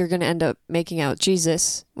enough you're going to end up making out with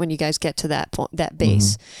Jesus when you guys get to that point, that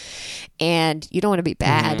base. And you don't want to be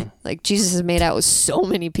bad. Like, Jesus has made out with so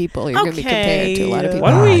many people. You're going to be compared to a lot of people.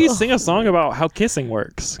 Why don't we sing a song about how kissing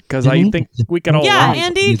works? Because I think we can all learn.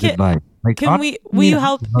 Andy, will you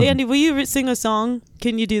help? Andy, will you sing a song?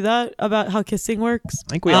 Can you do that about how kissing works?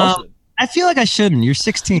 I think we all should. I feel like I shouldn't. You're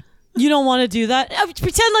 16. You don't want to do that?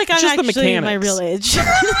 Pretend like I'm Just the actually my mechanics. real age.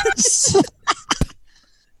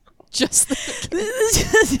 Just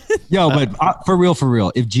Yo, but for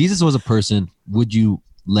real, if Jesus was a person, would you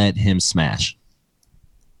let him smash?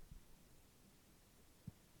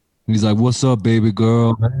 He's like, "What's up, baby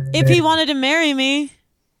girl?" If he wanted to marry me.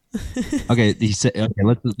 Okay, he said, "Okay,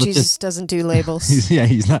 let's Jesus just." doesn't do labels.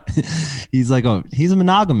 He's not. He's like, oh, he's a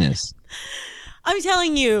monogamous. I'm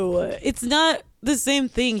telling you, it's not the same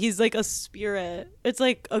thing. He's like a spirit. It's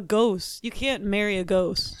like a ghost. You can't marry a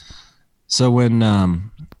ghost. So when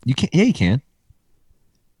you can, yeah, you can.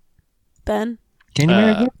 Ben, Can you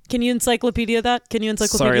marry a ghost? can you encyclopedia that? Can you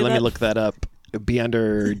encyclopedia Sorry, that? let me look that up. It'd be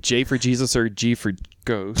under J for Jesus or G for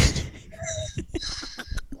Ghost.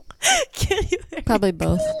 Can you marry? Probably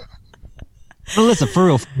both. But listen, for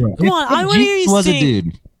real. Come on, I wanna hear you Jesus was a sing.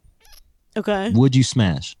 dude. Okay. Would you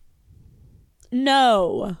smash?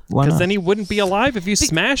 No. Why Because not? then he wouldn't be alive if you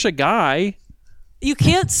smash a guy. You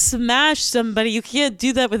can't smash somebody. You can't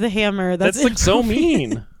do that with a hammer. That's like so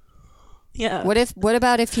mean. Yeah. What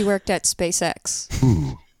about if he worked at SpaceX?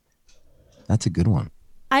 Ooh, that's a good one.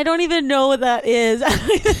 I don't even know what that is. I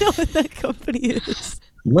don't even know what that company is.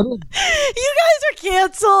 What You guys are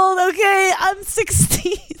canceled, okay? I'm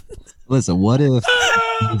 16. Listen, what if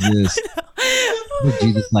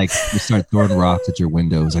Jesus like you start throwing rocks at your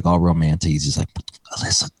window? It's like all romantic. He's just like,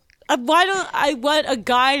 Alyssa. Why don't I want a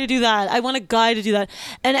guy to do that? I want a guy to do that.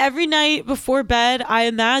 And every night before bed, I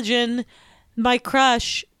imagine my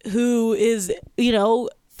crush, who is,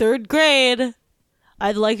 third grade.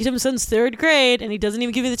 I've liked him since third grade, and he doesn't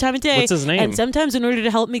even give me the time of day. What's his name? And sometimes in order to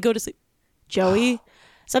help me go to sleep, Joey,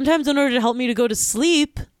 sometimes in order to help me to go to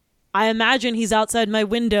sleep, I imagine he's outside my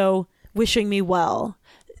window wishing me well.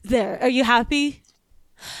 There. Are you happy?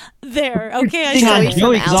 There. Okay. I Joey said it. from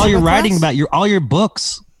Joey, because all you're algebra writing class? about all your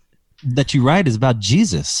books that you write is about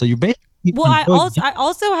Jesus. So you're basically Well, I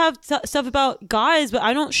also have stuff about guys, but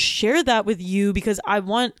I don't share that with you because I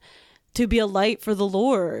want to be a light for the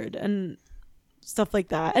Lord and stuff like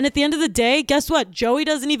that. And at the end of the day, guess what? Joey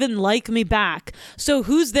doesn't even like me back. So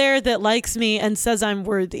who's there that likes me and says I'm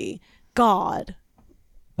worthy? God.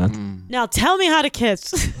 Now tell me how to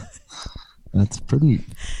kiss. That's pretty.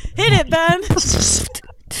 Hit it, Ben.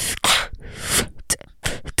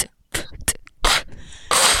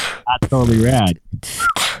 That's totally rad.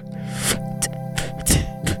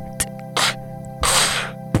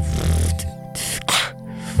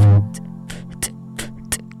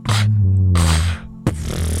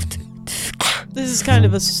 This is kind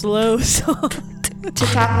of a slow song. To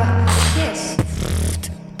talk about how to kiss.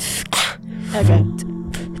 Okay.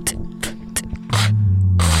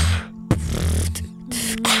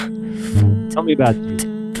 Tell me about you.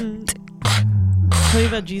 Tell you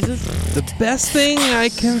about Jesus? The best thing I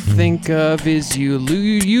can think of is you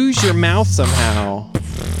use your mouth somehow.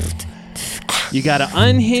 You gotta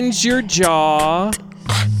unhinge your jaw.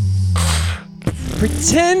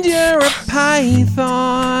 Pretend you're a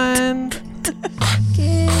python.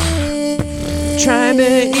 Trying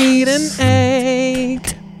to eat an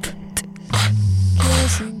egg.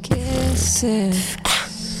 Kissing.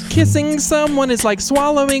 Kissing someone is like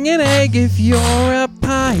swallowing an egg if you're a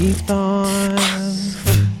python.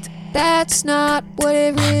 That's not what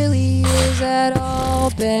it really is at all,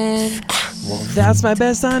 Ben. Well, that's my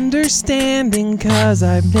best understanding, 'cause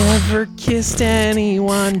I've never kissed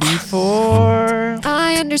anyone before.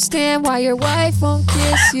 I understand why your wife won't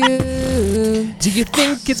kiss you. Do you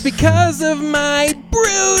think it's because of my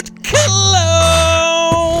brute cologne?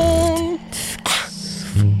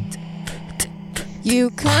 You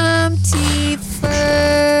come teeth first.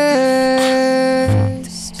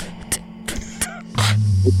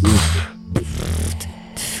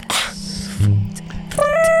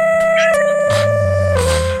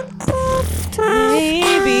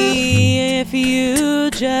 Maybe if you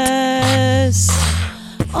just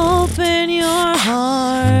open your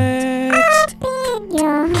heart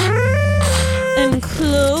and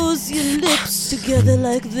close your lips together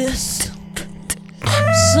like this,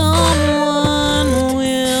 someone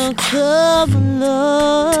will come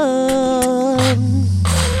along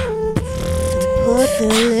and put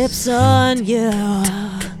their lips on you.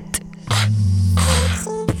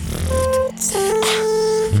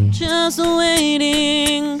 Just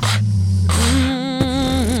waiting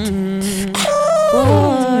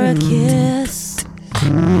for a kiss.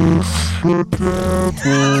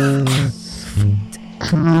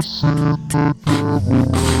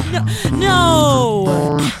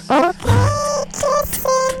 No! It's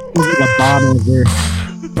like a bottle over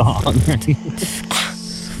song, right?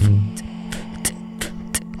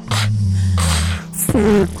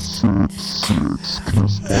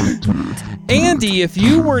 Andy, if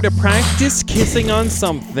you were to practice kissing on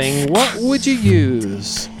something, what would you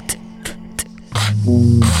use?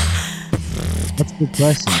 That's a good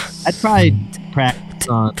question. I'd probably practice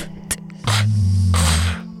on.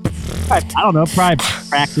 I don't know. Probably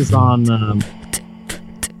practice on someone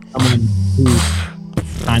who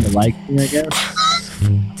kind of likes me, I guess.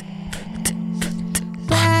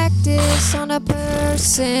 Practice on a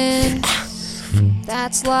person.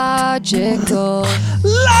 That's logical.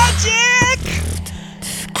 Logic!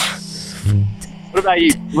 What about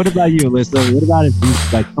you? What about you, Alyssa? What about if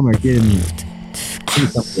he's like, come here, give me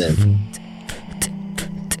something?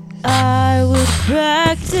 I would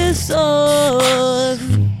practice on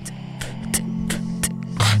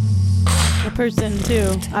a person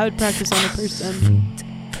too. I would practice on a person.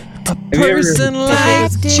 A person like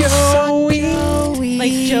Practice on Joey. Joey.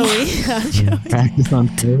 Like Joey. Joey. Practice on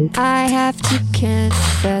food? I have to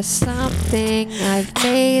confess something. I've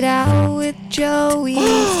made out with Joey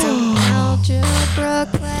from algebra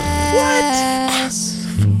class.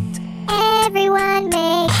 Everyone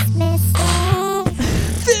makes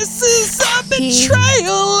mistakes. This is a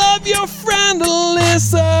betrayal of your friend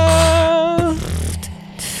Alyssa.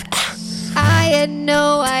 I had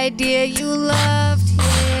no idea you loved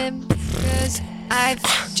him, 'cause I've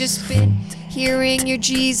just been hearing your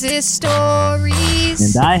Jesus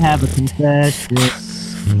stories. And I have a confession.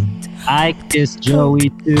 I kissed Joey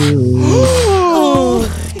too. Oh.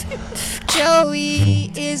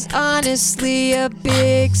 Joey is honestly a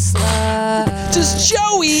big slut. Does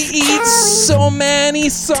Joey eat so many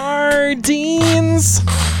sardines?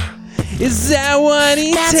 Is that what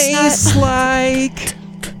he That's tastes like?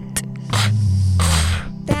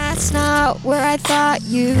 That's not where I thought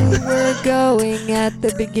you were going at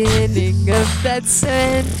the beginning of that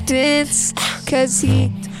sentence. 'Cause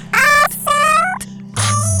he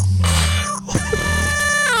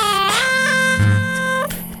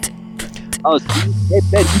Oh, hey,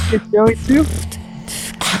 Ben, you kissed Joey too?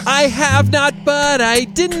 I have not, but I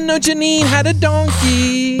didn't know Janine had a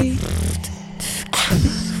donkey.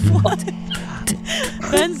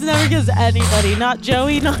 Ben's never gives anybody, not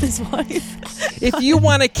Joey, not his wife. If you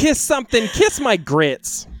want to kiss something, kiss my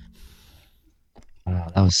grits. Wow,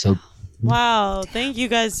 that was so. Wow, thank you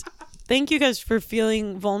guys. Thank you guys for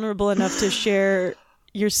feeling vulnerable enough to share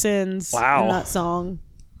your sins Wow. in that song.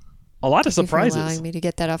 A lot of Thank you for surprises. allowing me to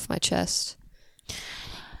get that off my chest.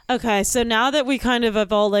 Okay, so now that we kind of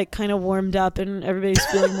have all like kind of warmed up and everybody's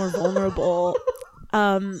feeling more vulnerable,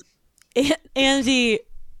 Andy,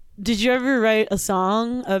 did you ever write a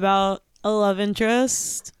song about a love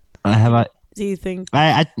interest? Do you think?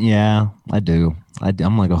 Yeah, I do.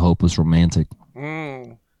 I'm like a hopeless romantic.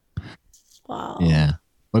 Mm. Wow. Yeah.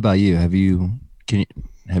 What about you? Have you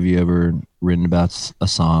ever written about a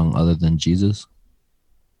song other than Jesus?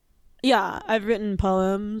 Yeah, I've written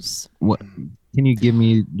poems. What? Can you give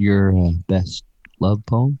me your best love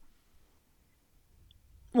poem?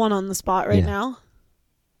 One on the spot right Yeah. now.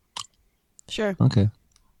 Sure. Okay.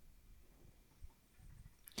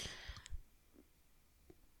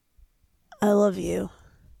 I love you.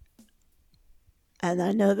 And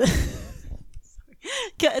I know that.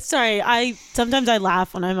 Sorry, sometimes I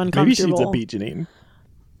laugh when I'm Maybe she needs uncomfortable. a beat, Janine.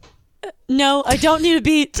 No, I don't need a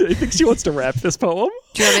beat. I think she wants to rap this poem.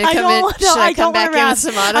 Do you want me to I come don't. in? No, Should I come don't back want to in rap. with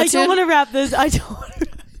some I don't auto-tune? want to rap this. I don't. Want to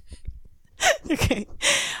Okay,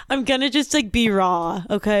 I'm gonna just like be raw.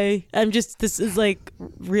 Okay, This is like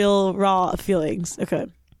real raw feelings. Okay,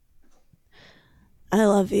 I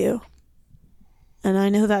love you, and I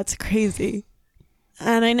know that's crazy,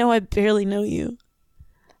 and I know I barely know you,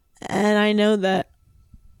 and I know that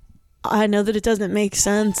it doesn't make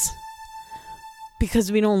sense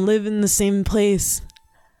because we don't live in the same place.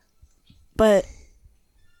 But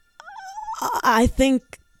I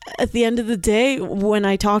think at the end of the day, when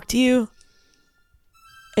I talk to you,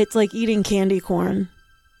 it's like eating candy corn.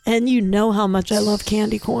 And you know how much I love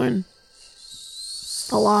candy corn.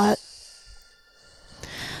 A lot.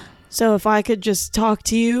 So if I could just talk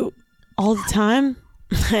to you all the time,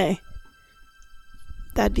 hey,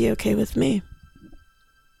 that'd be okay with me.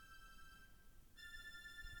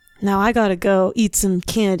 Now I gotta go eat some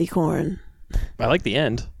candy corn. I like the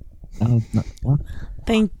end.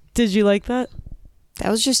 Did you like that? That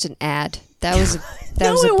was just an ad. That was a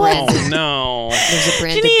No, was it a wasn't. branded. Oh no. That was a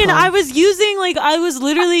branded Janine, poem. I was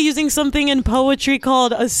literally using something in poetry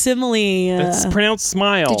called a simile. It's pronounced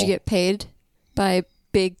smile. Did you get paid by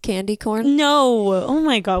Big Candy Corn? No. Oh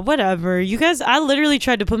my God, whatever. You guys, I literally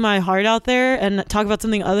tried to put my heart out there and talk about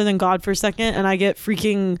something other than God for a second, and I get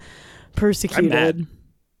freaking persecuted. I'm mad.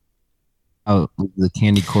 Oh, the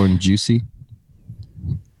candy corn juicy.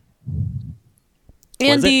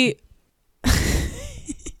 Andy,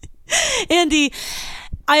 Andy,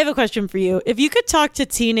 I have a question for you. If you could talk to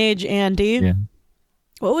teenage Andy, Yeah.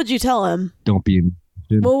 what would you tell him? Don't be.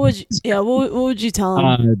 What would you tell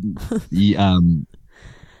him?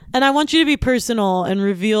 And I want you to be personal and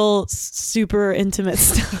reveal super intimate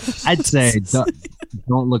stuff. I'd say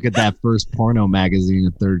don't look at that first porno magazine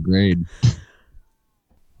in third grade.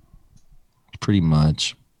 Pretty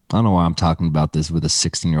much. I don't know why I'm talking about this with a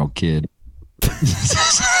 16-year-old kid.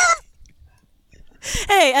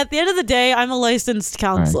 Hey, at the end of the day, I'm a licensed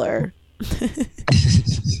counselor.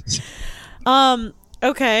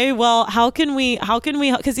 Okay, well, how can we,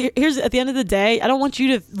 because here's, at the end of the day, I don't want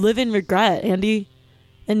you to live in regret, Andy.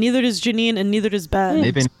 And neither does Janine, and neither does Ben.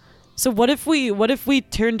 Maybe So what if we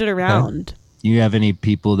turned it around? you have any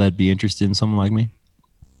people that'd be interested in someone like me?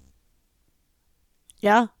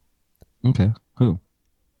 Yeah. Okay. Who?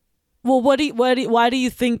 Well, why do you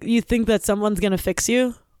think that someone's gonna fix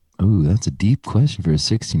you? Ooh, that's a deep question for a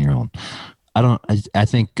 16-year-old. I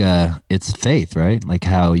think it's faith, right? Like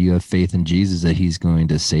how you have faith in Jesus that he's going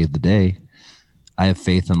to save the day. I have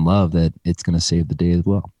faith and love that it's going to save the day as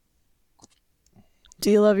well.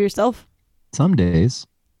 Do you love yourself? Some days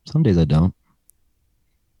I don't.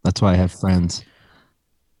 That's why I have friends.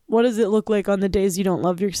 What does it look like on the days you don't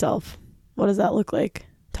love yourself? What does that look like?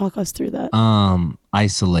 Talk us through that.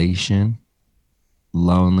 Isolation,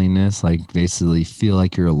 loneliness, like basically feel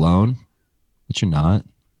like you're alone, but you're not.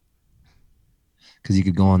 Because you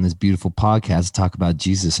could go on this beautiful podcast and talk about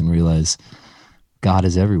Jesus and realize God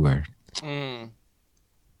is everywhere. I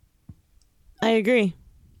agree.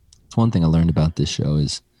 It's one thing I learned about this show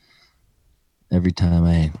is every time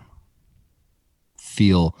I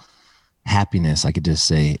feel happiness, I could just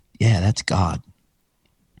say, yeah, that's God.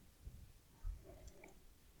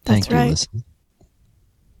 That's Thank you, right. Listen.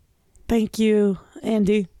 Thank you,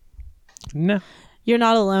 Andy. No. You're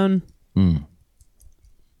not alone.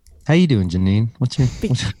 How you doing, Janine? What's your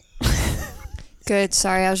Good.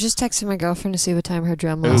 Sorry, I was just texting my girlfriend to see what time her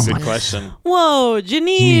drum That was was. a good question. Whoa,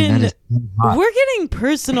 Janine, that is hot. we're getting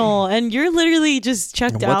personal, and you're literally just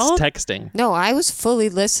checked What's out. texting? No, I was fully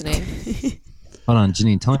listening. Hold on,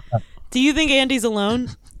 Janine, tell me about Do you think Andy's alone?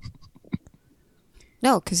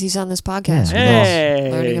 No, because he's on this podcast. Yeah.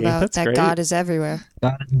 Hey, Learning about that's that great. God is everywhere.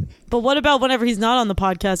 God. But what about whenever he's not on the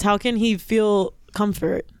podcast? How can he feel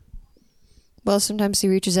comfort? Well, sometimes he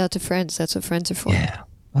reaches out to friends. That's what friends are for. Yeah,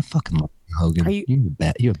 I fucking love you, Hogan. Are you- You're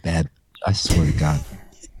bad. You're bad. I swear to God.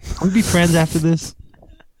 Can we be friends after this?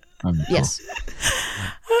 All right, cool. Yes.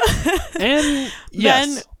 And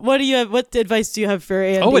yes. Ben, what do you have? What advice do you have for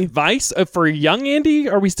Andy? Oh, advice for young Andy?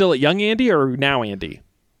 Are we still at young Andy or now Andy?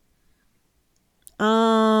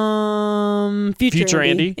 Future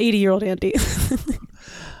Andy? 80-year-old Andy.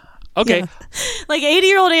 Okay. Yeah. Like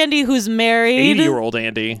 80-year-old Andy who's married. 80-year-old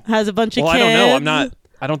Andy. Has a bunch of Well, kids. I don't know.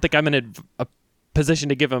 I don't think I'm in a position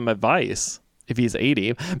to give him advice if he's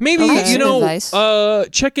 80. Maybe, Okay. you know, Advice.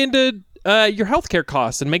 check into your healthcare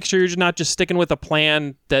costs and make sure you're not just sticking with a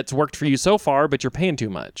plan that's worked for you so far, but you're paying too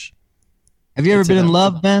much. Have you ever That's been in enough.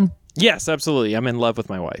 love, Ben? Yes, absolutely. I'm in love with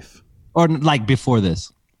my wife. Or like before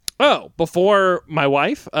this? Oh, before my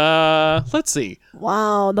wife? Let's see.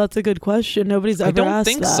 Wow, that's a good question. Nobody's ever I don't asked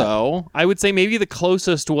think that. so. I would say maybe the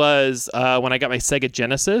closest was when I got my Sega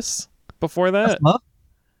Genesis before that. That's love.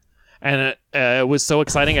 And it was so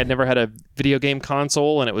exciting. I'd never had a video game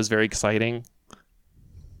console, and it was very exciting.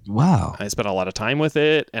 Wow. I spent a lot of time with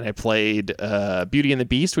it, and I played Beauty and the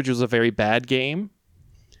Beast, which was a very bad game.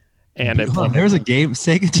 And I played, There was a game,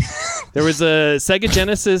 Sega. there was a Sega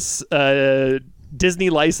Genesis Disney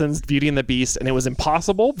licensed Beauty and the Beast, and it was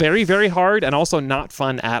impossible, very, very hard, and also not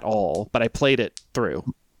fun at all. But I played it through.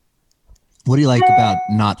 What do you like about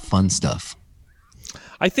not fun stuff?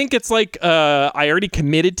 I think it's like I already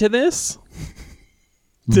committed to this,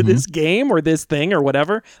 to this game or this thing or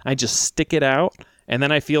whatever. I just stick it out, and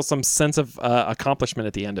then I feel some sense of accomplishment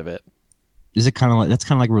at the end of it. Is it kind of like that's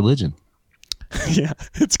kind of like religion? Yeah,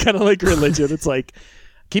 it's kind of like religion. It's like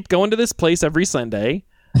keep going to this place every Sunday,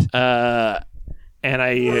 and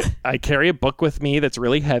I carry a book with me that's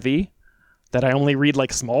really heavy, that I only read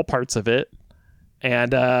like small parts of it,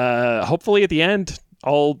 and hopefully at the end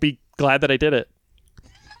I'll be glad that I did it.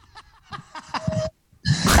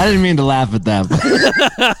 I didn't mean to laugh at that.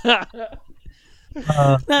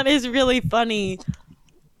 That is really funny.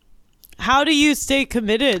 How do you stay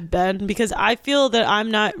committed, Ben? Because I feel that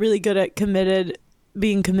I'm not really good at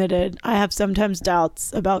being committed. I have sometimes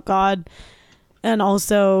doubts about God, and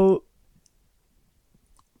also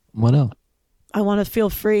What else? I want to feel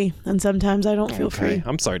free, and sometimes I don't feel free.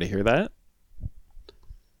 I'm sorry to hear that.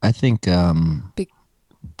 I think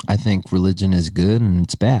religion is good and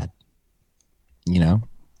it's bad. You know,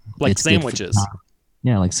 Like It's good for- sandwiches.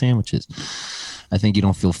 yeah, like sandwiches. I think you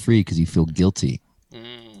don't feel free because you feel guilty.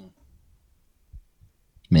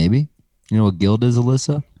 Maybe. You know what guilt is,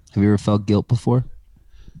 Alyssa? Have you ever felt guilt before?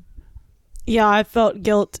 Yeah, I felt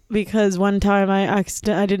guilt because one time I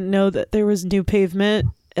didn't know that there was new pavement,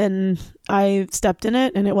 and I stepped in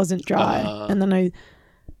it and it wasn't dry, and then I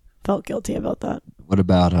felt guilty about that. What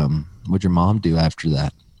about what'd your mom do after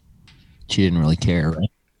that? She didn't really care, right?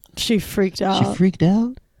 She freaked out. She freaked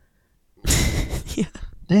out? Yeah.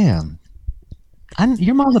 Damn.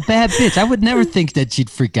 Your mom's a bad bitch. I would never think that she'd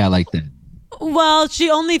freak out like that. Well, she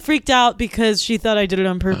only freaked out because she thought I did it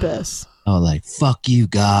on purpose. Oh, like, fuck you,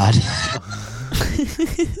 God.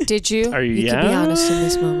 Did you? Are you- You can be yeah? honest in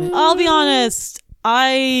this moment. I'll be honest,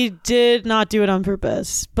 I did not do it on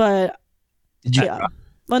purpose, but Did you? yeah.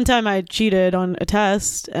 One time I cheated on a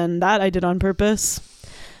test, and that I did on purpose.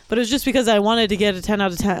 But it was just because I wanted to get a 10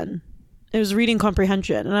 out of 10. It was reading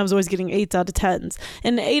comprehension, and I was always getting 8s out of 10s.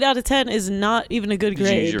 And 8 out of 10 is not even a good Did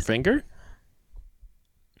grade. you use your finger?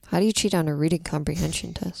 How do you cheat on a reading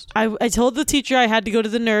comprehension test? I told the teacher I had to go to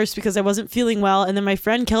the nurse because I wasn't feeling well, and then my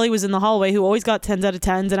friend Kelly was in the hallway who always got 10s out of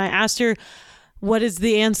 10s, and I asked her what is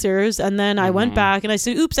the answers, and then I went back and I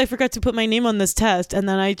said, oops, I forgot to put my name on this test, and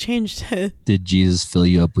then I changed it. Did Jesus fill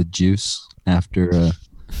you up with juice after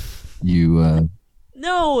you...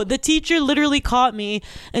 No, the teacher literally caught me,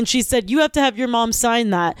 and she said, you have to have your mom sign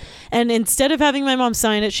that. And instead of having my mom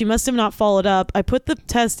sign it, she must have not followed up. I put the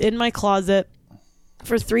test in my closet.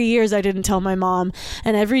 For 3 years, I didn't tell my mom.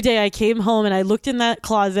 And every day I came home and I looked in that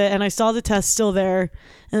closet and I saw the test still there.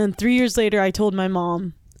 And then 3 years later, I told my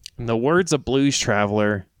mom. In the words of Blues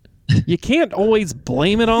Traveler, you can't always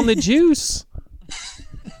blame it on the juice.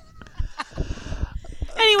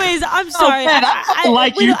 Anyways, I'm sorry. I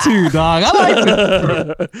like you too, dog. I like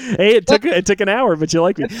you. Hey, it took an hour, but you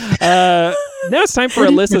like me. Now it's time for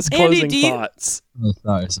Alyssa's Andy, closing do you- thoughts. Oh,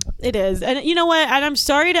 sorry. It is. And you know what? And I'm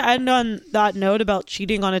sorry to end on that note about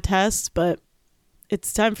cheating on a test, but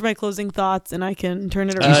it's time for my closing thoughts and I can turn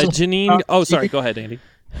it around. Janine. Oh, sorry. Go ahead, Andy.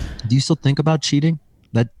 Do you still think about cheating?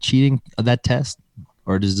 That test?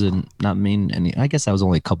 Or does it not mean any? I guess that was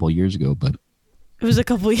only a couple of years ago, but... It was a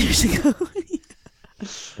couple years ago.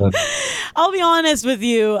 I'll be honest with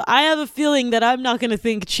you. I have a feeling that I'm not going to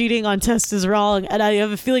think cheating on tests is wrong, and I have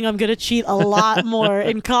a feeling I'm going to cheat a lot more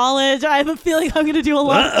in college. I have a feeling I'm going to do a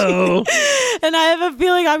lot of cheating, and I have a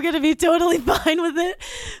feeling I'm going to be totally fine with it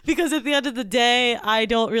because at the end of the day, I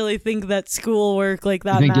don't really think that schoolwork like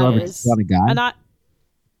that You think you'll ever matters. cheat on a guy? And I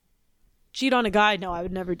cheat on a guy? No, I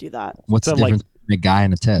would never do that. What's So, the difference between a guy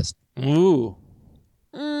and a test? Ooh.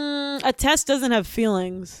 A test doesn't have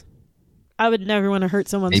feelings. I would never want to hurt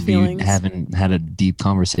someone's Maybe feelings. you haven't had a deep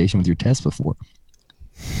conversation with your test before.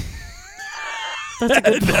 That's a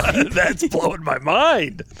good point. That's blowing my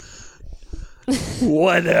mind.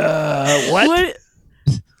 What? What?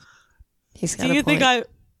 He's got Do a you think point.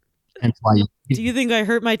 That's why you, Do you think I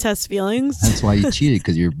hurt my test feelings? that's why you cheated,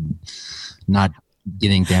 because you're not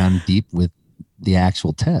getting down deep with the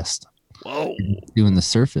actual test. Whoa. Doing the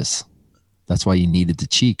surface. That's why you needed to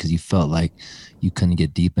cheat, because you felt like you couldn't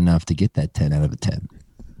get deep enough to get that 10 out of a 10.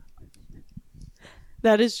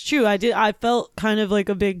 That is true. I felt kind of like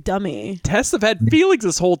a big dummy. Tests have had feelings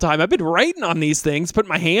this whole time. I've been writing on these things, putting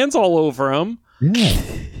my hands all over them. Yeah.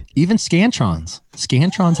 Even Scantrons.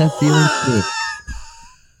 Scantrons have feelings too.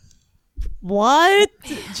 What?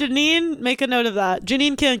 Janine, make a note of that.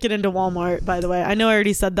 Janine can't get into Walmart, by the way. I know I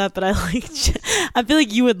already said that, but I feel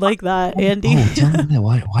like you would like that, Andy. Oh, tell me that.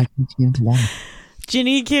 Why can't you get into Walmart?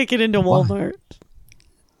 Janine can't get into Why? Walmart.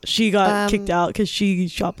 She got kicked out because she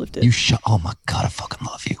shoplifted. Oh my God, I fucking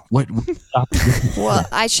love you. What Well,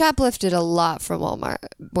 I shoplifted a lot from Walmart,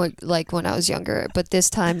 when I was younger. But this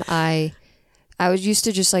time, I used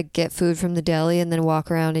to just like get food from the deli and then walk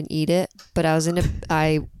around and eat it. But I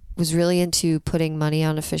was really into putting money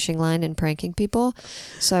on a fishing line and pranking people.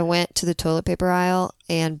 So I went to the toilet paper aisle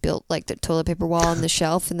and built like the toilet paper wall on the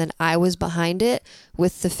shelf, and then I was behind it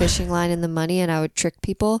with the fishing line and the money, and I would trick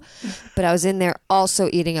people. But I was in there also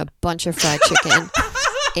eating a bunch of fried chicken.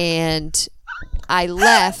 And I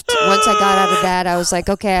left. Once I got out of that, I was like,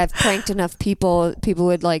 okay, I've pranked enough people. People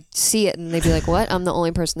would like see it and they'd be like, what? I'm the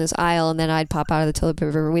only person in this aisle. And then I'd pop out of the toilet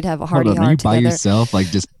paper and we'd have a Hold hearty on, are you heart by together. yourself, like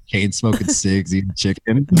just chain smoking cigs, eating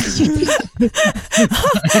chicken?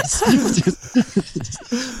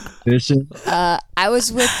 Fishing? I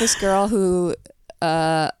was with this girl who,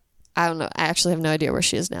 I don't know. I actually have no idea where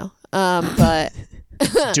she is now. But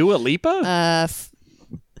Dua Lipa?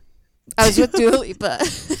 I was with Dua Lipa.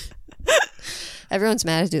 Everyone's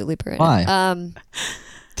mad at Dua Lipa right Why? now.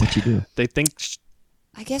 What you do? They think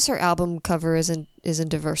I guess her album cover isn't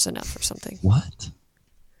diverse enough or something. What?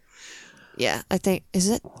 Yeah, I think is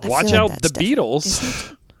it. I watch feel like out that's the definitely-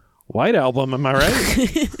 Beatles. White Album, am I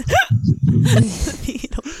right?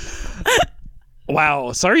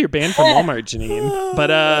 Wow. Sorry you're banned from Walmart, Janine.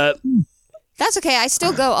 But That's okay. I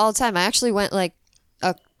still go all the time. I actually went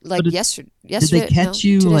yesterday. Did they catch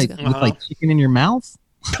you 2 days like ago. with like chicken in your mouth?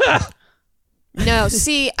 No,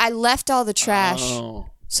 see, I left all the trash. oh.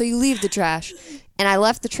 So you leave the trash, and I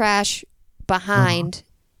left the trash behind,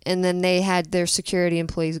 and then they had their security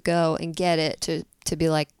employees go and get it to be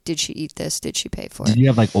like, did she eat this? Did she pay for Did it? you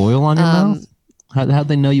have like oil on your mouth? How'd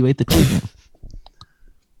they know you ate the chicken?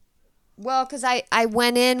 Well, because I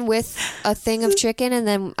went in with a thing of chicken, and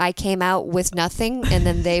then I came out with nothing, and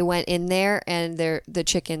then they went in there, and the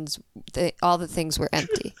chickens, all the things were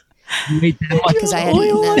empty. You ate that much. Because I had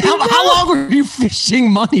eaten them. How long were you fishing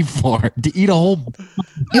money for? To eat a whole?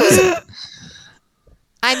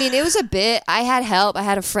 I mean, it was a bit. I had help. I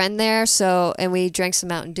had a friend there, and we drank some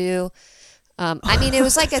Mountain Dew. I mean, it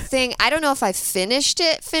was like a thing. I don't know if I finished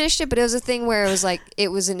it, but it was a thing where it was like it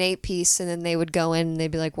was an 8-piece, and then they would go in and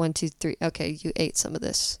they'd be like 1, 2, 3. Okay, you ate some of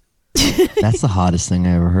this. That's the hottest thing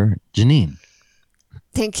I ever heard. Janine,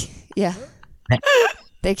 Yeah.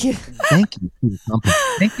 Thank you. thank you for your company.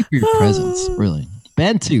 Thank you for your presence. Really,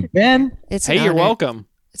 Ben too. Ben, It's Hey, an you're honor. welcome.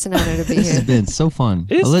 It's an honor to be this has here. been so fun.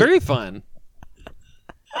 It is very fun.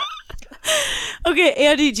 Okay,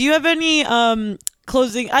 Andy, do you have any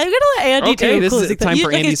closing? I'm gonna let Andy Okay, do this is closing time thoughts.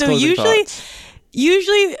 for Andy's so closing usually, thoughts.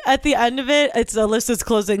 Usually at the end of it, it's Alyssa's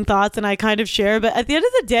closing thoughts, and I kind of share. But at the end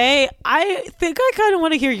of the day, I think I kind of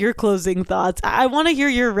want to hear your closing thoughts. I want to hear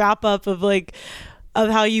your wrap up of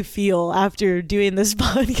how you feel after doing this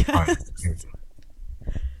podcast.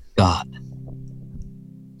 God,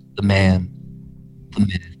 the man, the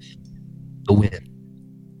myth, the wind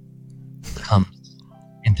comes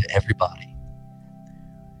into everybody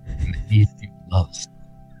and he loves.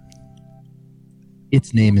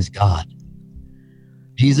 Its name is God.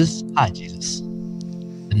 Jesus, hi Jesus.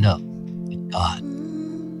 The no, it's God.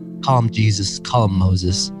 Call him Jesus, call him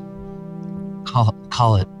Moses,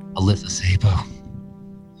 call it Alyssa Sabo.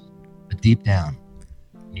 But deep down,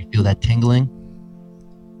 when you feel that tingling,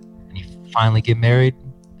 and you finally get married,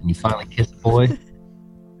 and you finally kiss a boy,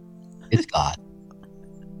 it's God.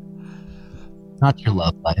 Not your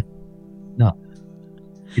love life. No.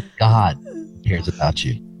 It's God who cares about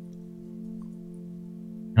you.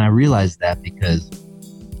 And I realized that because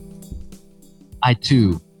I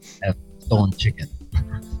too have stolen chicken.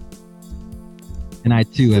 And I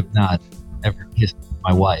too have not ever kissed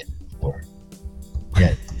my wife before.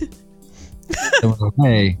 Yet. So in a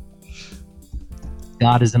way,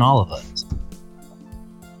 God is in all of us.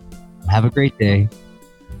 Have a great day.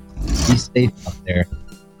 Be safe out there.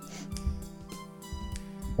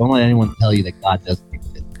 Don't let anyone tell you that God doesn't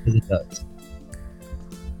exist, because it does.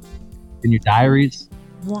 In your diaries,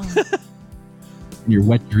 Wow. in your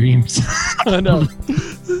wet dreams, I know.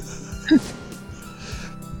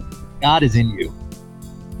 God is in you.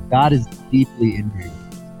 God is deeply in you.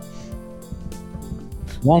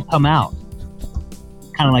 It won't come out.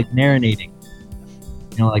 kind of like marinating.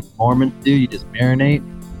 You know, like Mormons do. You just marinate.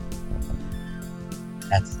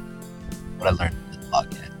 That's what I learned from this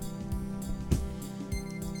podcast.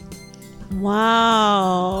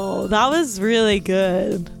 Wow, that was really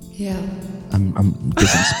good. Yeah. I'm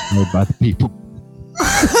just inspired by the people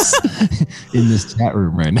in this chat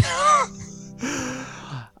room right now.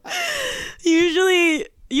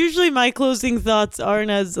 Usually my closing thoughts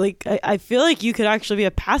aren't as like I feel like you could actually be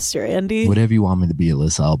a pastor, Andy. Whatever you want me to be,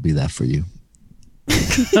 Alyssa, I'll be that for you.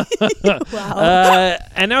 Wow.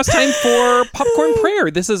 And now it's time for popcorn prayer.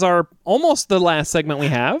 This is our almost the last segment we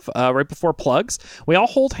have, right before plugs. We all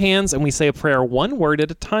hold hands and we say a prayer one word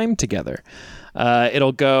at a time together.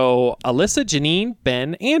 It'll go Alyssa, Janine,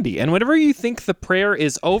 Ben, Andy. And whenever you think the prayer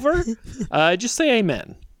is over, just say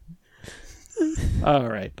amen. All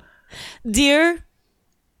right. Dear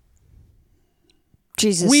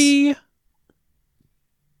Jesus. We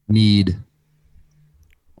Need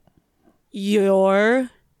your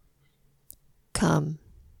come.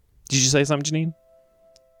 Did you say something, Janine?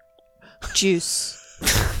 Juice.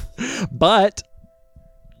 But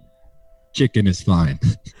chicken is fine.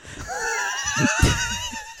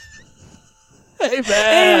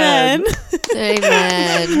 amen.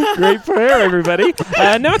 Amen. Great prayer, everybody.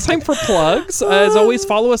 Now it's time for plugs. As always,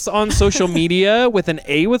 follow us on social media with an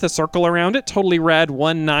A with a circle around it, Totally Rad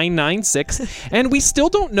 1996. And we still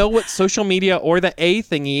don't know what social media or the A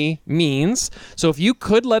thingy means. So if you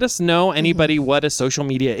could let us know, anybody, what a social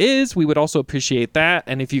media is, we would also appreciate that.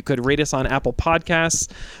 And if you could rate us on Apple Podcasts,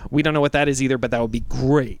 we don't know what that is either, but that would be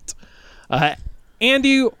great.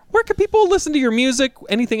 Andy, where can people listen to your music?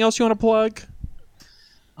 Anything else you want to plug?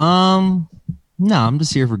 No, I'm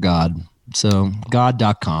just here for God. So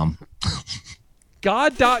God.com.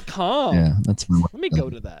 God.com. Yeah, that's my Let me go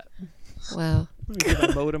to that. Wow. Let me get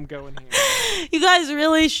my modem going here. You guys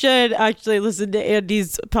really should actually listen to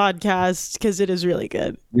Andy's podcast because it is really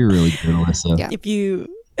good. You're really good, Alyssa. Yeah. If you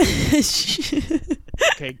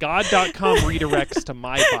Okay, God.com redirects to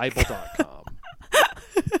mybible.com.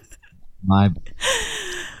 My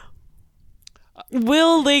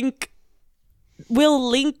we'll link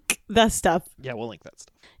the stuff. Yeah, we'll link that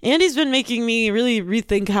stuff. Andy's been making me really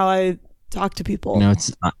rethink how I talk to people. you know,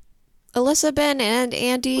 it's Alyssa, Ben, and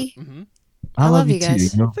Andy. I love you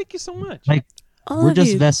guys. too. You know? Thank you so much. Like I we're love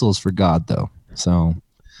just you. vessels for God though. So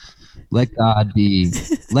let God lead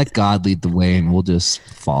the way and we'll just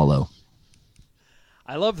follow.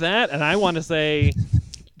 I love that, and I want to say,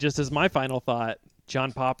 just as my final thought,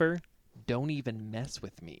 John Popper, don't even mess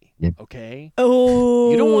with me, Yep. okay?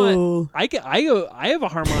 Oh, You don't want. I have a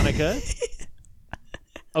harmonica,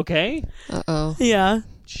 okay? Uh-oh. Yeah,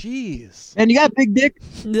 Jeez, And you got a big dick,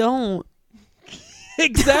 don't.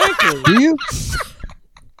 exactly. do you?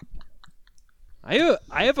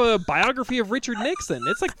 I have a biography of Richard Nixon.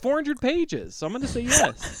 It's like 400 pages, so I'm going to say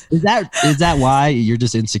yes. Is that why you're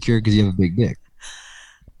just insecure because you have a big dick?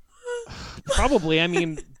 Probably. I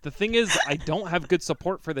mean, the thing is, I don't have good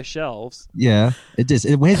support for the shelves. Yeah,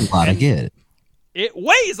 it weighs a lot. I get it. It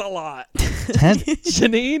weighs a lot. It's heavy.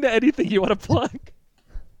 Janine, anything you want to plug?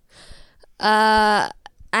 I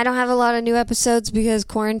don't have a lot of new episodes because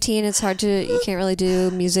quarantine. You can't really do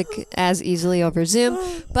music as easily over Zoom.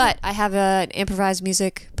 But I have an improvised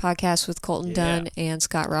music podcast with Colton Dunn and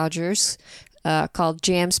Scott Rogers called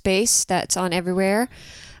Jam Space. That's on everywhere.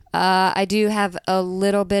 I do have a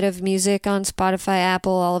little bit of music on Spotify,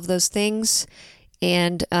 Apple, all of those things.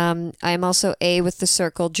 And I'm also A with the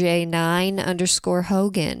circle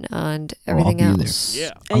J9_Hogan on everything be there. else.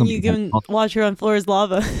 Yeah. And you can watch her on Floor is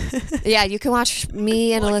Lava. Yeah, you can watch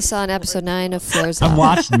me and Alyssa on episode 9 of Floors I've Lava.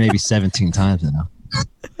 watched it maybe 17 times now.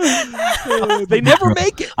 They never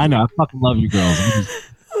make it. I know. I fucking love you girls. I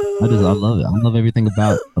love it. I love everything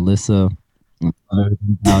about Alyssa. I love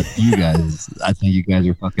everything about you guys. I think you guys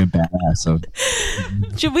are fucking badass. So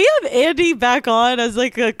Should we have Andy back on as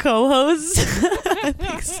like a co-host? I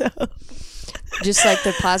think so. Just like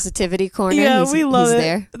the positivity corner. Yeah, he's, we love he's it.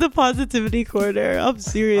 there. The positivity corner. I'm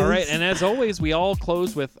serious. All right, and as always, we all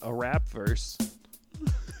close with a rap verse.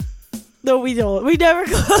 No, we don't. We never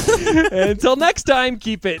go. Until next time,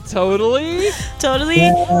 keep it totally Totally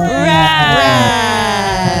rad.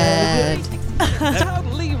 Rad. That's